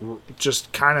doesn't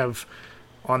just kind of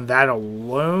on that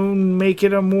alone make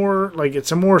it a more like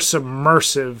it's a more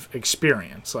submersive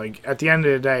experience. Like at the end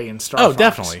of the day in Star Fox,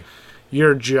 Definitely.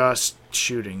 you're just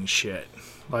shooting shit.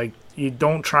 Like you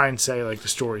don't try and say like the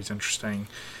story's interesting.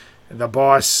 The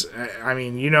boss, I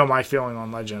mean, you know my feeling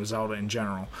on Legend of Zelda in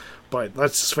general, but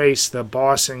let's face the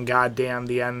boss and goddamn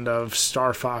the end of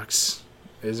Star Fox,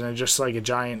 isn't it just like a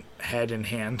giant head and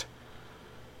hand?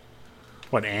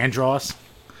 What, Andross?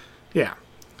 Yeah.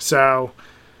 So,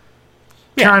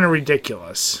 kind of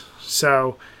ridiculous.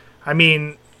 So, I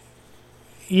mean,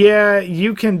 yeah,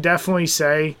 you can definitely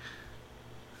say,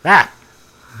 Hey,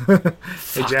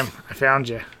 Jim, I found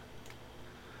you.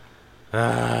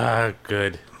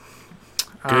 Good.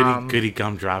 Goody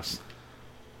gumdrops.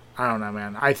 I don't know,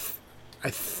 man. I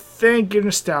think your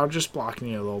nostalgia's blocking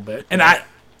you a little bit. And I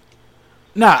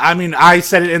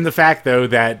said it in the fact, though,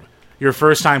 that your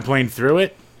first time playing through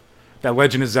it, that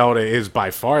Legend of Zelda is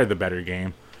by far the better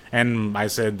game. And I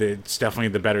said that it's definitely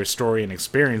the better story and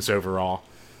experience overall.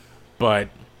 But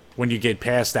when you get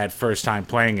past that first time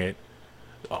playing it,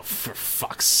 oh, for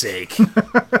fuck's sake.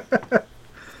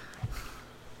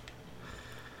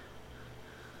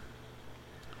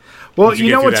 Well,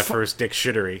 you know what's that first dick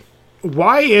shittery.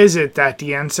 Why is it that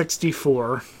the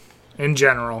N64, in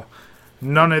general,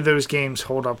 none of those games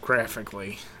hold up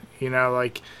graphically? You know,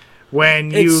 like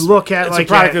when you look at it's like a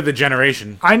product of the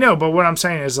generation. I know, but what I'm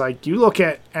saying is like you look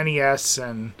at NES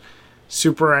and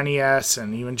Super NES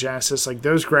and even Genesis, like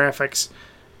those graphics,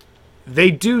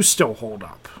 they do still hold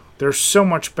up. They're so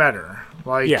much better.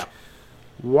 Like,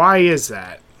 why is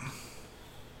that?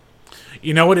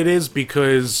 You know what it is?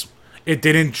 Because it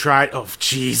didn't try... Oh,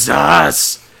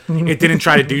 Jesus! It didn't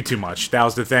try to do too much. That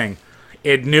was the thing.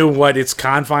 It knew what its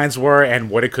confines were and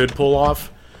what it could pull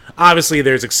off. Obviously,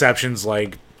 there's exceptions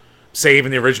like, say,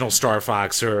 even the original Star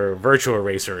Fox or Virtua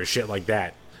Racer or shit like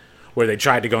that, where they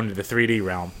tried to go into the 3D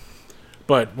realm.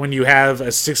 But when you have a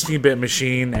 16-bit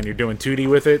machine and you're doing 2D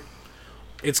with it,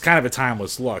 it's kind of a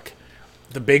timeless look.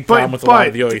 The big problem with a lot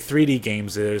of the early 3D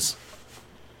games is...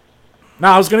 No,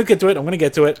 I was going to get to it. I'm going to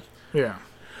get to it. Yeah.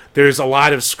 There's a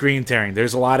lot of screen tearing.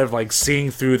 There's a lot of like seeing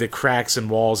through the cracks in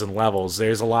walls and levels.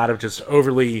 There's a lot of just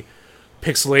overly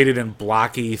pixelated and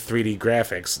blocky 3D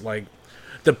graphics. Like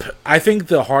I think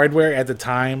the hardware at the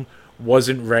time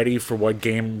wasn't ready for what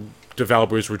game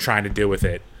developers were trying to do with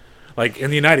it. Like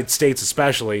in the United States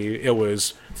especially, it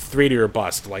was 3D or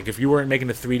bust. Like if you weren't making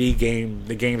a 3D game,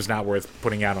 the game's not worth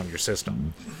putting out on your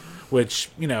system. Which,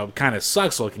 you know, kind of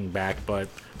sucks looking back, but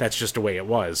that's just the way it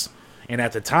was. And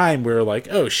at the time, we were like,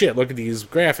 oh, shit, look at these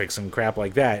graphics and crap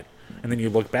like that. And then you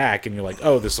look back and you're like,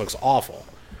 oh, this looks awful.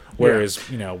 Whereas,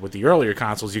 you know, with the earlier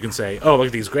consoles, you can say, oh, look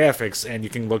at these graphics. And you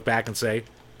can look back and say,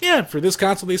 yeah, for this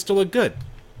console, they still look good.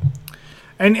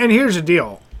 And here's the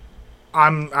deal.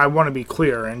 I want to be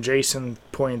clear, and Jason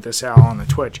pointed this out on the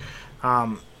Twitch.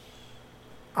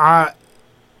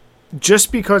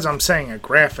 Just because I'm saying that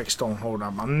graphics don't hold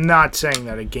up, I'm not saying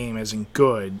that a game isn't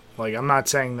good. Like, I'm not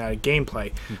saying that a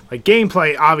gameplay... Like,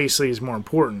 gameplay obviously is more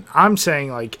important. I'm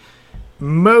saying, like,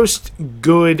 most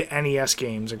good NES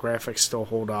games, the graphics still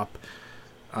hold up.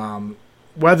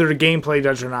 Whether the gameplay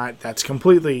does or not, that's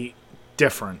completely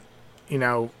different. You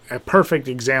know, a perfect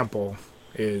example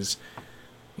is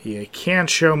you can't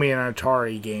show me an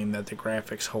Atari game that the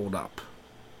graphics hold up.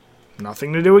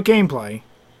 Nothing to do with gameplay.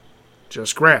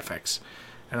 Just graphics.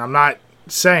 And I'm not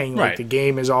saying like the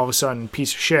game is all of a sudden a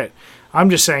piece of shit. I'm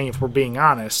just saying if we're being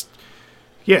honest,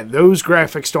 yeah, those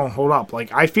graphics don't hold up.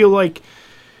 Like I feel like,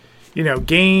 you know,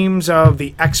 games of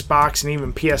the Xbox and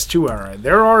even PS2 era,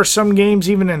 there are some games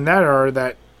even in that era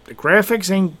that the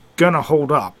graphics ain't gonna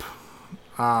hold up.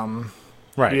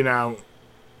 You know,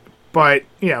 but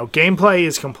you know, gameplay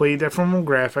is completely different from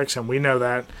graphics, and we know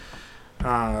that.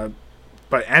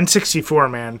 But N64,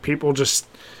 man, people just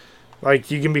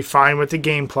like you can be fine with the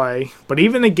gameplay, but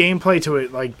even the gameplay to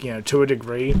it, like you know, to a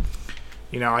degree,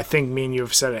 you know, I think me and you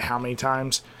have said it how many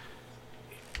times.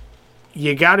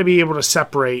 You got to be able to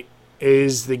separate: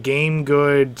 is the game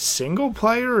good single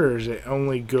player, or is it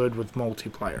only good with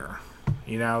multiplayer?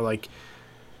 You know, like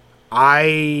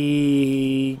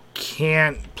I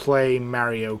can't play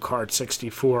Mario Kart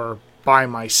 64 by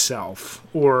myself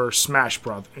or Smash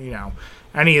Brothers, you know,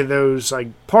 any of those like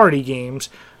party games.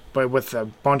 But with a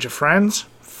bunch of friends,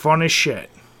 fun as shit.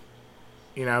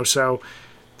 You know, so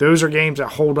those are games that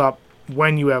hold up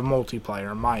when you have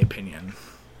multiplayer, in my opinion.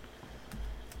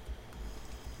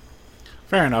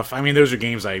 Fair enough. I mean, those are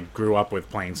games I grew up with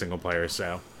playing single player,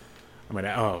 so I mean,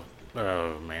 oh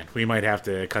man, we might have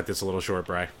to cut this a little short,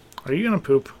 Bri. Are you gonna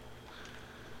poop?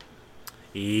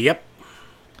 Yep.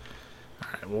 All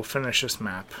right, we'll finish this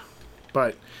map.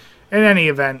 But in any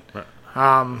event,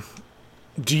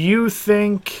 do you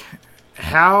think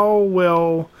how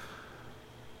will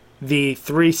the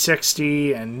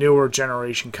 360 and newer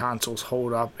generation consoles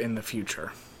hold up in the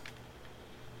future?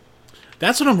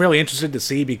 That's what I'm really interested to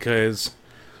see because,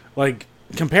 like,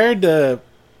 compared to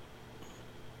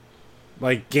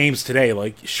like games today,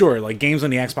 like sure, like games on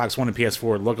the Xbox One and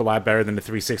PS4 look a lot better than the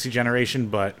 360 generation,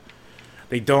 but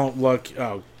they don't look.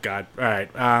 Oh God! All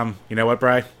right, you know what,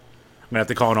 Bri? I'm gonna have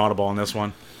to call an audible on this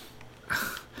one.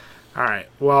 All right.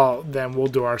 Well, then we'll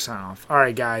do our sign off. All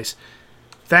right, guys.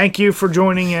 Thank you for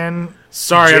joining in.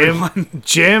 Sorry, Jim, everyone.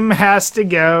 Jim has to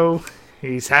go.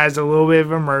 He has a little bit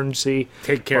of emergency.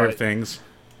 Take care of things.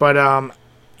 But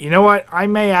you know what? I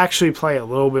may actually play a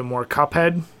little bit more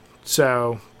Cuphead.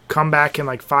 So come back in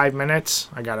like 5 minutes.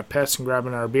 I got to piss and grab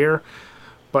another beer.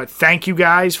 But thank you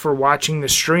guys for watching the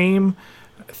stream.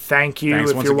 Thank you Thanks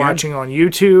if once you're again. watching on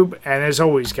YouTube. And as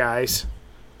always, guys,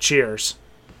 cheers.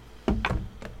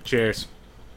 Cheers.